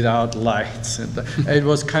without lights, and it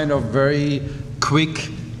was kind of very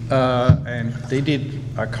quick, and they did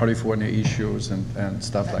California issues and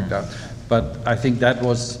stuff like that. But I think that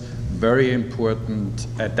was very important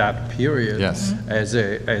at that period as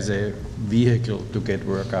a vehicle to get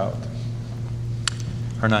work out.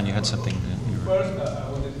 Hernan, you had something. First, I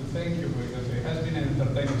wanted to thank you because it has been an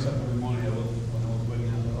entertaining ceremony when I was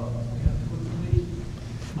working on the lot.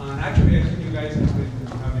 And actually, I think you guys have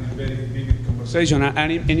been having a very vivid conversation.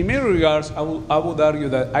 And in many regards, I would argue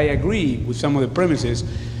that I agree with some of the premises,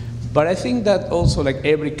 but I think that also, like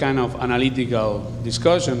every kind of analytical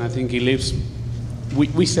discussion, I think it leaves.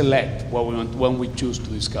 We select what we want when we choose to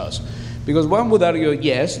discuss. Because one would argue,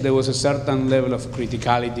 yes, there was a certain level of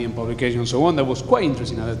criticality in publication and so on that was quite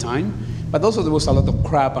interesting at the time, but also there was a lot of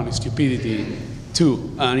crap and stupidity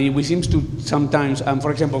too. And we seem to sometimes,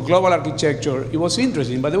 for example, global architecture, it was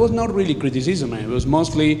interesting, but there was not really criticism. It was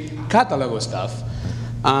mostly catalog stuff.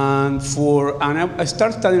 And I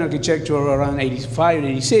started studying architecture around 85,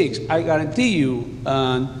 86. I guarantee you,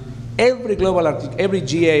 every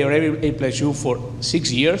GA or every A+U for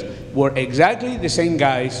 6 years were exactly the same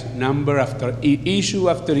guys, number after issue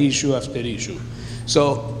after issue after issue.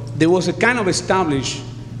 So there was a kind of established,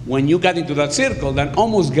 when you got into that circle, that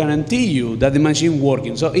almost guarantee you that the machine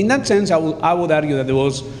working. So in that sense, I would argue that there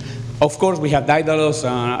was, of course, we have Daedalus,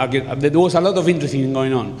 there was a lot of interesting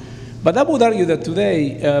going on. But I would argue that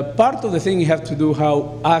today, part of the thing you have to do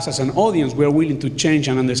how us as an audience, we are willing to change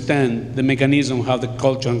and understand the mechanism, how the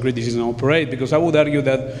culture and criticism operate, because I would argue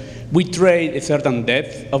that we trade a certain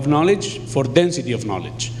depth of knowledge for density of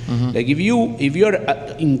knowledge. Like if you're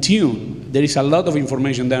in tune there is a lot of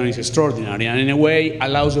information there and it's extraordinary, and in a way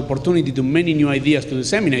allows opportunity to many new ideas to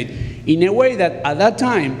disseminate, in a way that at that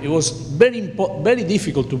time it was very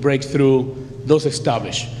difficult to break through those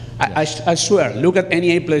established. I swear, look at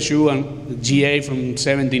any A+U and GA from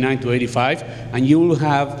 79 to 85, and you will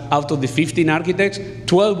have, out of the 15 architects,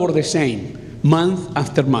 12 were the same, month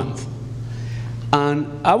after month. And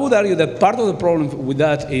I would argue that part of the problem with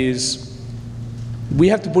that is we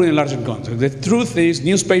have to put in a larger context. The truth is,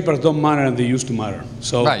 newspapers don't matter and they used to matter.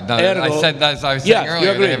 So, right, no, I said that as I was saying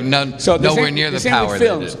earlier, they have nowhere near the power they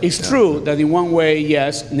did. It's true that in one way,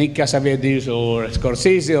 yes, Nick Cassavetes or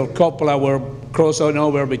Scorsese or Coppola were crossing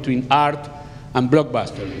over between art and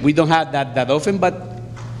blockbuster. We don't have that often, but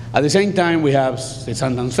at the same time, we have the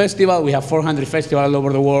Sundance Festival, we have 400 festivals all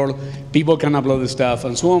over the world, people can upload the stuff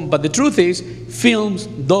and so on. But the truth is, films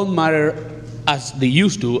don't matter as they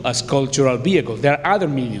used to as cultural vehicles. There are other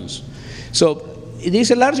mediums. So it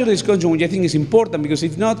is a larger discussion which I think is important, because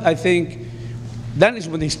if not, I think that is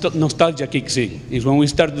when the nostalgia kicks in. Is when we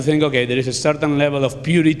start to think, okay, there is a certain level of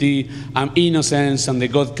purity and innocence and the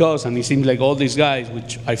God cause, and it seems like all these guys,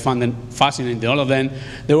 which I found them fascinating, all of them,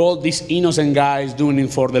 they're all these innocent guys doing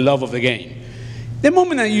it for the love of the game. The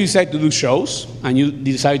moment that you decide to do shows, and you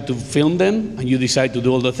decide to film them, and you decide to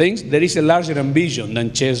do all the things, there is a larger ambition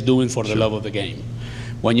than just doing for the love of the game.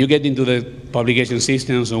 When you get into the publication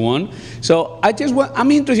system and so on. So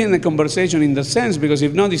I'm interested in the conversation in that sense, because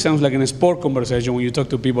if not, it sounds like a sport conversation when you talk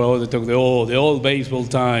to people, they talk the old baseball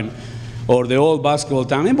time, or the old basketball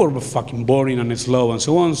time. They were fucking boring and slow and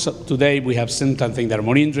so on. So today we have some things that are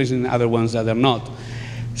more interesting, other ones that are not.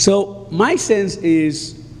 So my sense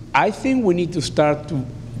is, I think we need to start to,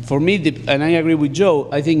 for me, and I agree with Joe,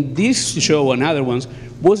 I think this show and other ones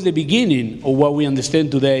was the beginning of what we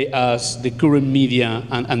understand today as the current media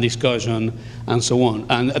and discussion and so on,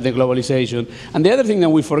 and the globalization. And the other thing that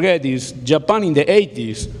we forget is Japan in the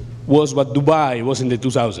 80s was what Dubai was in the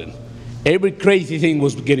 2000s. Every crazy thing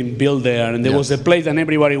was getting built there, and there was a place that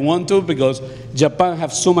everybody wanted to, because Japan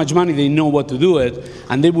have so much money, they know what to do it,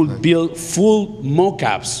 and they would build full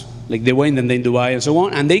mock-ups, like the way that they Dubai and so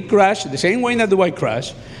on, and they crashed the same way that Dubai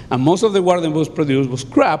crashed, and most of the work that was produced was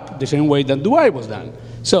crap, the same way that Dubai was done.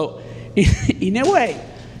 So, in a way,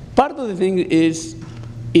 part of the thing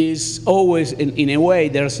is always, in a way,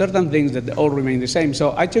 there are certain things that all remain the same.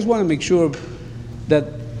 So I just want to make sure that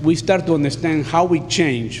we start to understand how we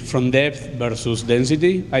change from depth versus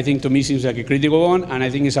density. I think to me seems like a critical one, and I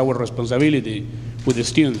think it's our responsibility with the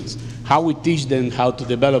students. How we teach them how to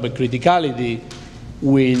develop a criticality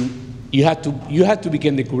when you had to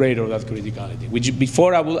become the curator of that criticality, which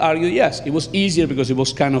before I would argue, yes, it was easier because it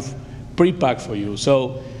was kind of pre-packed for you.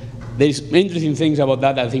 So there's interesting things about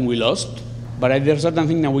that I think we lost, but there's certain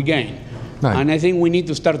things that we gained. Right. And I think we need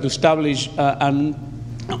to start to establish, and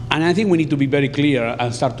I think we need to be very clear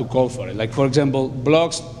and start to call for it. Like, for example,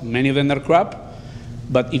 blogs, many of them are crap,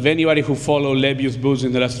 but if anybody who followed Levius' books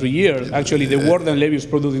in the last 3 years, actually the work that Levius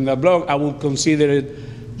produced in that blog, I would consider it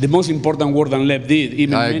the most important work that Lev did,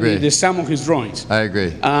 even the sum of his drawings. I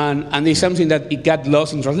agree. And it's something that it got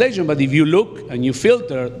lost in translation, but if you look and you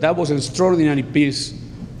filter, that was an extraordinary piece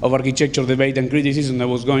of architecture debate and criticism that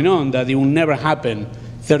was going on that it would never happen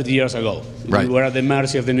 30 years ago. Right. We were at the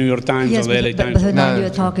mercy of the New York Times or the LA Times. But now you're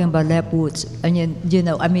talking about lab woods, and you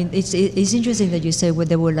know, I mean, it's interesting that you say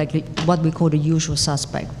they were like what we call the usual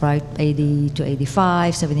suspect, right? 80 to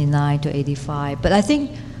 85, 79 to 85. But I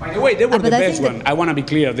think. By the way, they were the best one. I want to be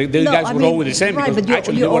clear. The guys were always the same, right, because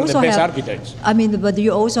actually they were the best architects. I mean, but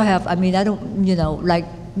you also have, I mean, I don't, you know, like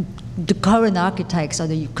the current architects or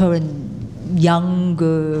the current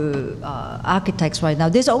younger architects right now,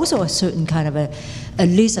 there's also a certain kind of a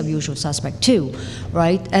list of usual suspect too,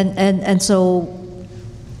 right? And so,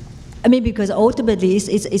 I mean, because ultimately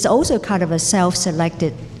it's also kind of a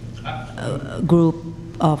self-selected group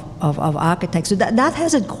of architects. So that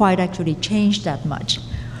hasn't quite actually changed that much.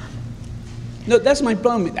 No, that's my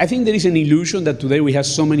problem. I think there is an illusion that today we have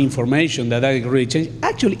so many information that really changed.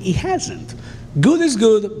 Actually, it hasn't. Good is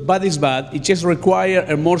good, bad is bad. It just requires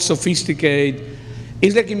a more sophisticated.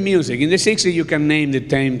 It's like in music. In the 60s, you can name the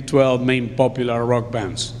 10, 12 main popular rock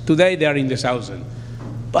bands. Today, they are in the 1,000.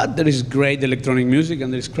 But there is great electronic music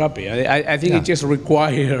and there is crappy. I think it just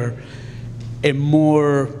requires a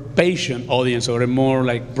more patient audience or a more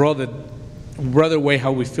like broader way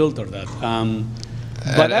how we filter that.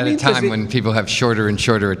 But at a time when people have shorter and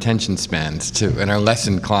shorter attention spans too, and are less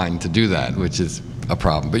inclined to do that, which is a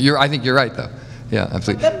problem. But I think you're right, though. Yeah,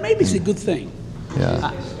 absolutely. But that maybe is a good thing.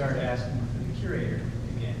 Yeah. Start asking for the curator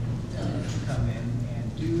again to come in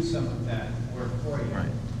and do some of that work for you, right,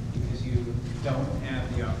 because you don't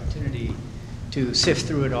have the opportunity to sift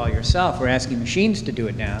through it all yourself. We're asking machines to do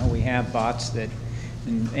it now. We have bots that,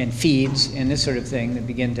 and feeds and this sort of thing that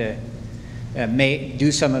begin to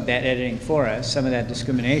do some of that editing for us, some of that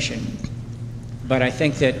discrimination. But I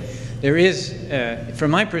think that there is,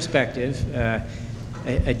 from my perspective,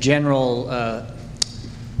 a general,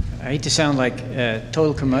 I hate to sound like a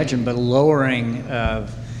total curmudgeon, but a lowering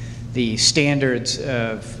of the standards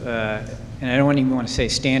of, and I don't even want to say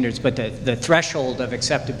standards, but the threshold of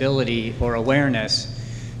acceptability or awareness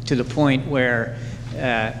to the point where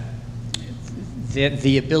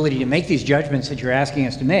the ability to make these judgments that you're asking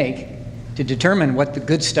us to make, to determine what the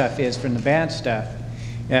good stuff is from the bad stuff,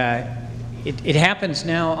 it happens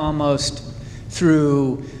now almost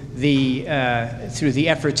through the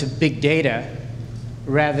efforts of big data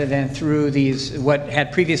rather than through these, what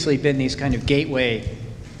had previously been these kind of gateway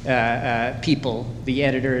people, the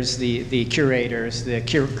editors, the curators, the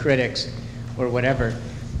critics, or whatever.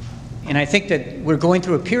 And I think that we're going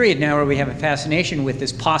through a period now where we have a fascination with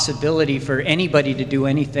this possibility for anybody to do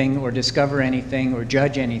anything or discover anything or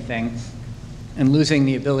judge anything, and losing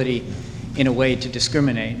the ability in a way to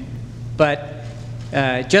discriminate. But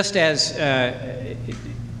just as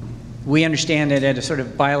we understand that at a sort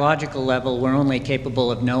of biological level, we're only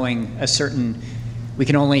capable of knowing a certain, we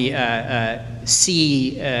can only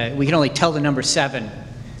we can only tell the number 7.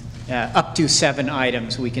 Up to 7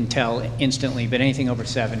 items we can tell instantly, but anything over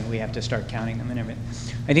 7 we have to start counting them and everything.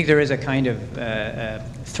 I think there is a kind of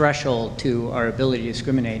threshold to our ability to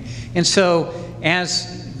discriminate. And so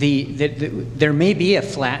as there may be a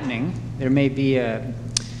flattening, there may be a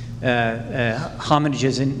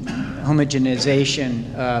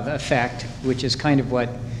homogenization of effect, which is kind of what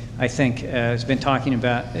I think has been talking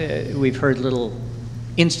about, we've heard little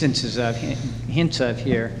instances of, hints of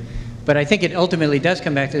here. But I think it ultimately does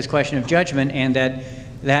come back to this question of judgment, and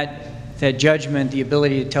that judgment, the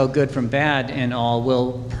ability to tell good from bad and all,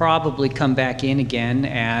 will probably come back in again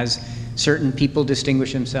as certain people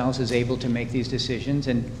distinguish themselves as able to make these decisions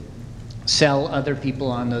and sell other people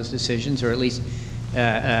on those decisions, or at least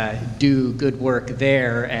do good work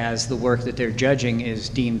there as the work that they're judging is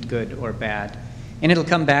deemed good or bad. And it'll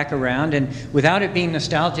come back around, and without it being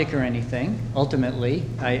nostalgic or anything, ultimately,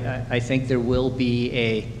 I think there will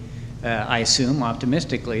be I assume,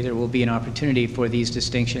 optimistically, there will be an opportunity for these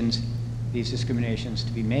distinctions, these discriminations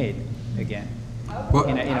to be made again. Well,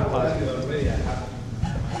 in a positive way.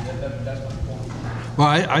 That's my point. Well,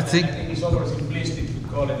 I think it's oversimplistic to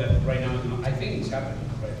call it that right now. I think it's happening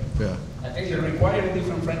right now. Yeah. I think it requires a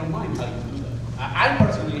different frame of mind how to do that. I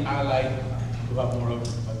personally, I like to have more of it,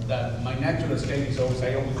 but that my natural state is always,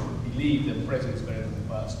 I always believe the present is better than the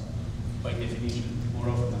past, by definition, more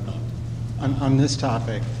often than not. On this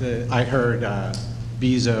topic, I heard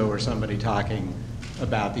Bezos or somebody talking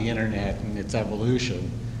about the internet and its evolution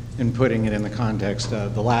and putting it in the context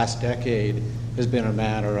of the last decade has been a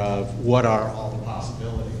matter of what are all the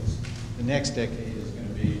possibilities. The next decade is going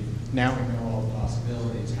to be, now we know all the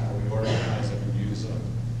possibilities, how we organize them and use them,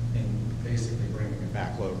 and basically bringing it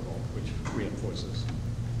back local, which reinforces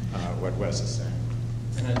what Wes is saying.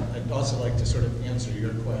 And I'd also like to sort of answer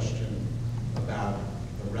your question about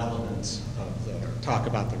the relevance of talk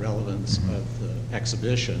about the relevance of the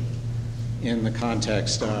exhibition in the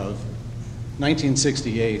context of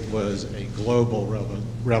 1968 was a global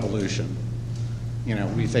revolution. You know,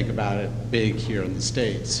 we think about it big here in the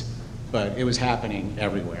States, but it was happening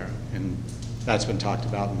everywhere, and that's been talked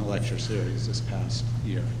about in the lecture series this past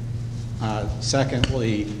year.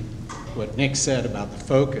 Secondly, what Nick said about the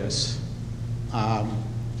focus,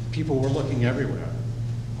 people were looking everywhere.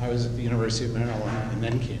 I was at the University of Maryland and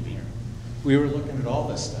then came here. We were looking at all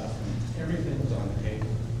this stuff and everything was on the table.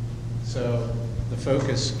 So the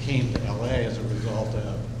focus came to LA as a result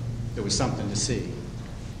of there was something to see, in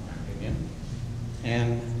my opinion.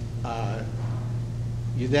 And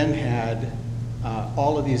you then had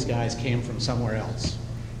all of these guys came from somewhere else.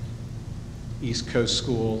 East Coast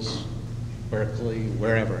schools, Berkeley,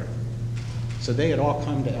 wherever. So they had all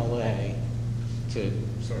come to LA to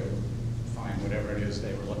sort of find whatever it is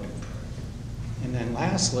they were looking for. And then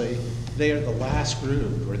lastly, they are the last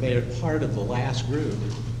group, or they are part of the last group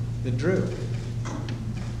that drew.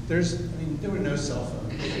 There were no cell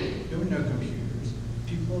phones, there were no computers.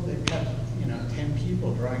 People, they kept, 10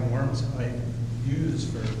 people drawing worms that I used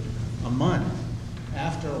for a month.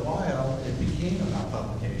 After a while, it became about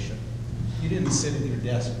publication. You didn't sit at your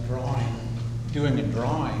desk doing a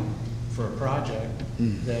drawing for a project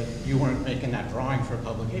that you weren't making that drawing for a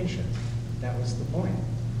publication. That was the point.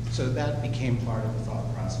 So that became part of the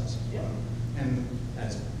thought process as well. And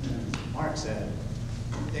as Mark said,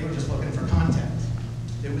 they were just looking for content.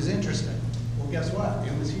 It was interesting. Well, guess what?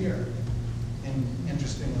 It was here. And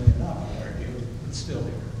interestingly enough, I argue, it's still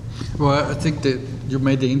here. Well, I think that you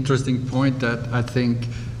made the interesting point that I think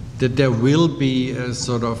that there will be a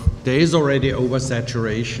there is already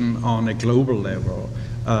oversaturation on a global level.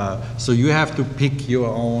 So you have to pick your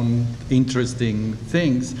own interesting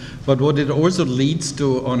things. But what it also leads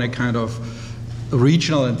to on a kind of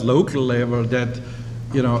regional and local level that,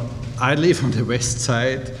 I live on the west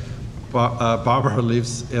side, Barbara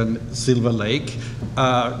lives in Silver Lake.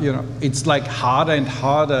 It's like harder and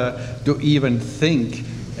harder to even think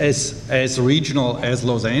as regional as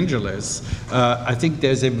Los Angeles. I think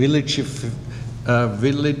there's a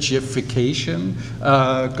villagification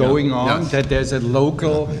going on, that there's a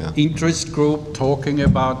local interest group talking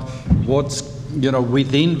about what's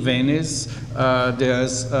within Venice.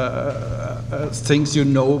 There's things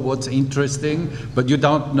what's interesting, but you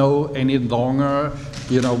don't know any longer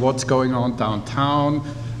what's going on downtown.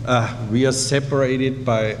 We are separated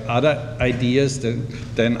by other ideas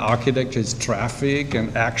than architecture is traffic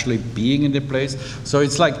and actually being in the place. So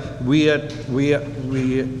it's like we're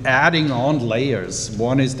adding on layers.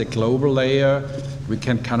 One is the global layer. We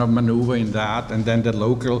can kind of maneuver in that, and then the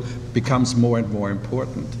local becomes more and more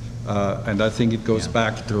important. And I think it goes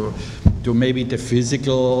back to maybe the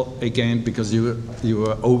physical again, because you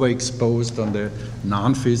are overexposed on the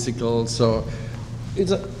non-physical. So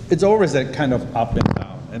it's always a kind of up and down.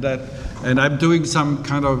 And I'm doing some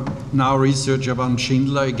kind of now research about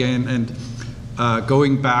Schindler again, and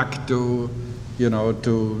going back to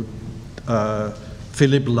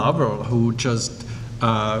Philip Lovell, who just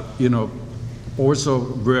also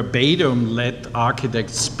verbatim let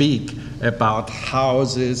architects speak about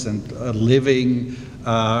houses and living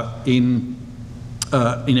in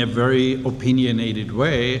a very opinionated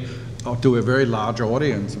way to a very large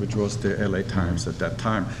audience, which was the LA Times at that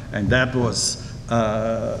time, and that was.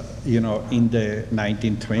 In the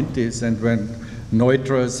 1920s, and when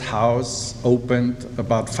Neutra's house opened,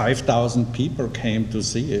 about 5,000 people came to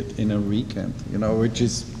see it in a weekend, which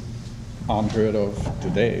is unheard of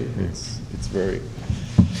today. It's very.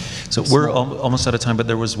 So we're almost out of time, but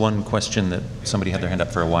there was one question that somebody had their hand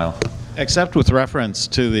up for a while. Except with reference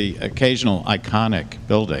to the occasional iconic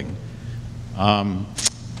building, I'm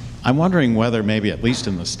wondering whether maybe, at least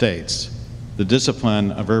in the States, the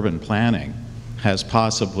discipline of urban planning has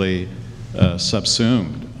possibly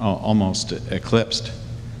subsumed, almost eclipsed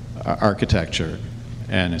architecture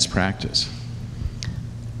and its practice.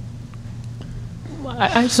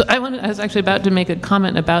 I was actually about to make a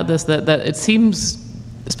comment about this, that it seems,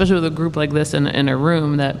 especially with a group like this in a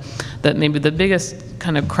room, that maybe the biggest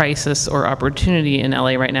kind of crisis or opportunity in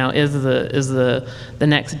LA right now is the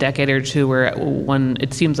next decade or two, where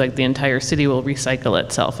it seems like the entire city will recycle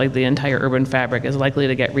itself, like the entire urban fabric is likely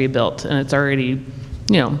to get rebuilt, and it's already,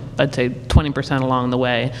 I'd say 20% along the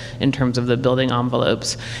way in terms of the building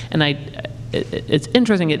envelopes. And it's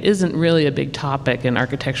interesting, it isn't really a big topic in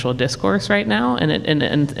architectural discourse right now, and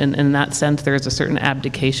in that sense there is a certain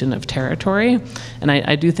abdication of territory, and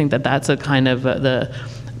I do think that's a kind of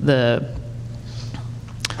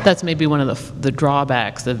that's maybe one of the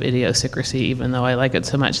drawbacks of idiosyncrasy, even though I like it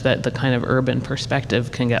so much, that the kind of urban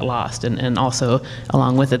perspective can get lost, and also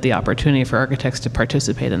along with it the opportunity for architects to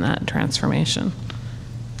participate in that transformation.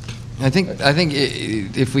 I think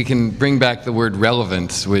if we can bring back the word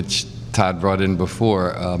relevance, which Todd brought in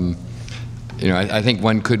before, I think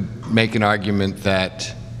one could make an argument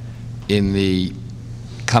that in the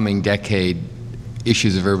coming decade,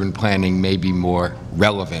 issues of urban planning may be more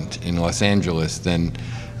relevant in Los Angeles than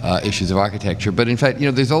issues of architecture. But in fact,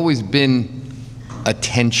 there's always been a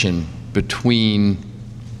tension between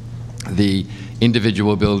the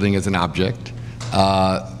individual building as an object,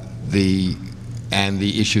 and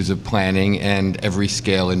the issues of planning and every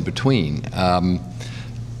scale in between.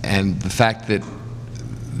 And the fact that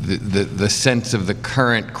the sense of the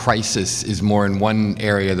current crisis is more in one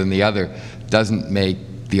area than the other doesn't make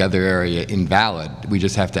the other area invalid. We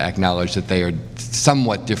just have to acknowledge that they are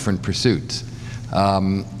somewhat different pursuits.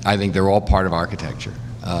 I think they're all part of architecture.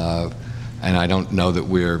 And I don't know that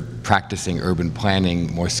we're practicing urban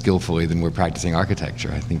planning more skillfully than we're practicing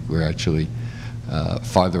architecture. I think we're actually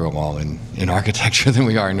farther along in architecture than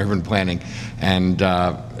we are in urban planning, and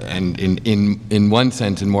in one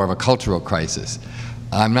sense in more of a cultural crisis.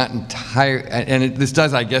 I'm not entirely, and this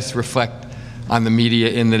does, I guess, reflect on the media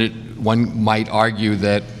in that one might argue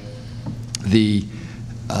that the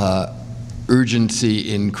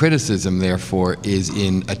urgency in criticism, therefore, is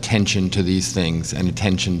in attention to these things and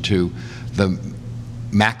attention to the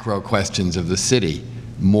macro questions of the city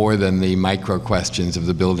more than the micro questions of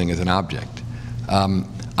the building as an object.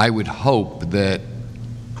 I would hope that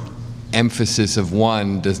emphasis of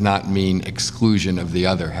one does not mean exclusion of the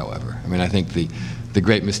other, however. I mean, I think the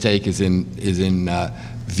great mistake is in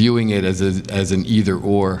viewing it as an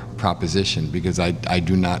either-or proposition, because I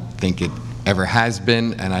do not think it ever has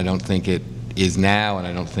been, and I don't think it is now, and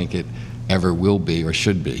I don't think it ever will be or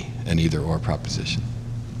should be an either-or proposition.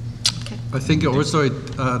 I think also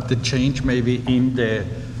the change maybe in the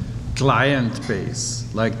client base,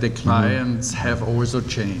 like the clients have also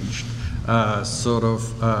changed.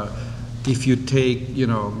 If you take,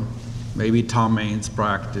 maybe Tom Main's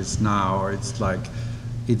practice now, it's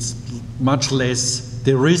much less,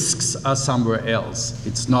 the risks are somewhere else.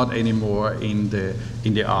 It's not anymore in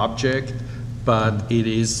the object, but it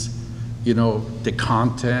is, the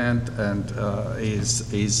content and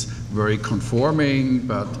is very conforming,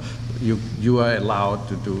 but you are allowed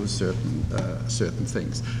to do certain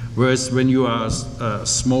things. Whereas when you are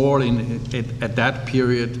small at that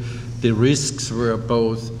period, the risks were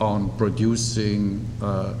both on producing,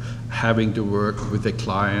 having to work with a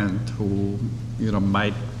client who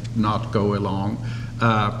might not go along.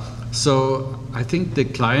 So I think the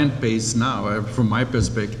client base now, from my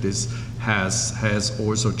perspective, has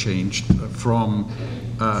also changed from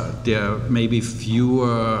there may be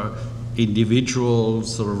fewer individual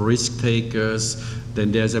sort of risk takers,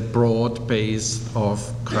 then there's a broad base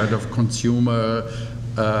of kind of consumer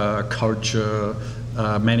culture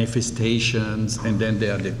manifestations, and then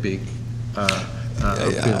there are the big buildings.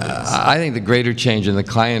 I think the greater change in the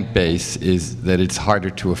client base is that it's harder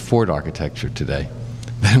to afford architecture today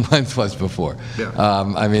than once was before. Yeah.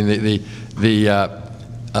 I mean,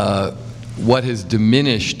 what has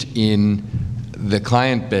diminished in the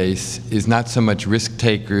client base is not so much risk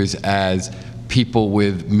takers as people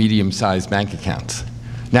with medium-sized bank accounts.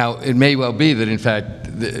 Now, it may well be that, in fact,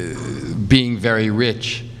 being very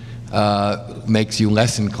rich makes you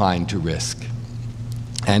less inclined to risk.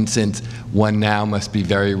 And since one now must be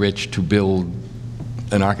very rich to build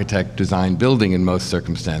an architect-designed building in most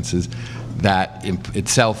circumstances, that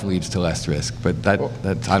itself leads to less risk. But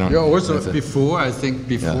that's, I don't know. Yeah, also before, I think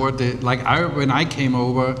before when I came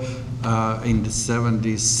over in the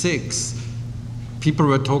 76, people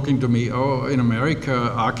were talking to me, oh, in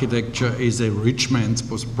America, architecture is a rich man's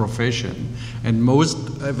profession. And most,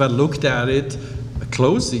 if I looked at it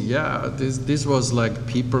closely, yeah, this was like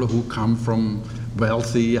people who come from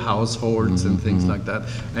wealthy households and things like that.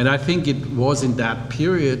 And I think it was in that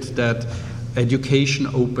period that education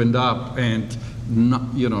opened up, and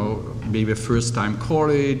maybe first-time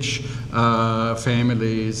college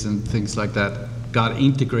families and things like that got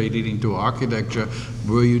integrated into architecture,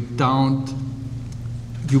 where you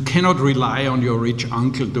cannot rely on your rich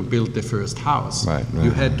uncle to build the first house. Right.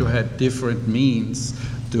 You had to have different means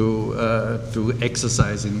to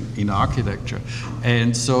exercise in architecture.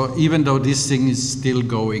 And so even though this thing is still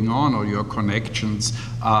going on, or your connections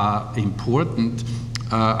are important,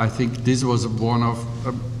 I think this was one of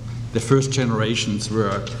the first generations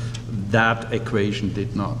where that equation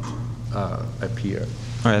did not appear.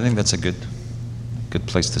 All right, I think that's a good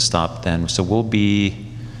place to stop then. So we'll be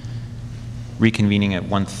reconvening at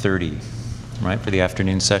 1:30, right, for the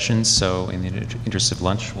afternoon sessions. So in the interest of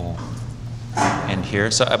lunch, we'll end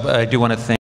here. So I do want to thank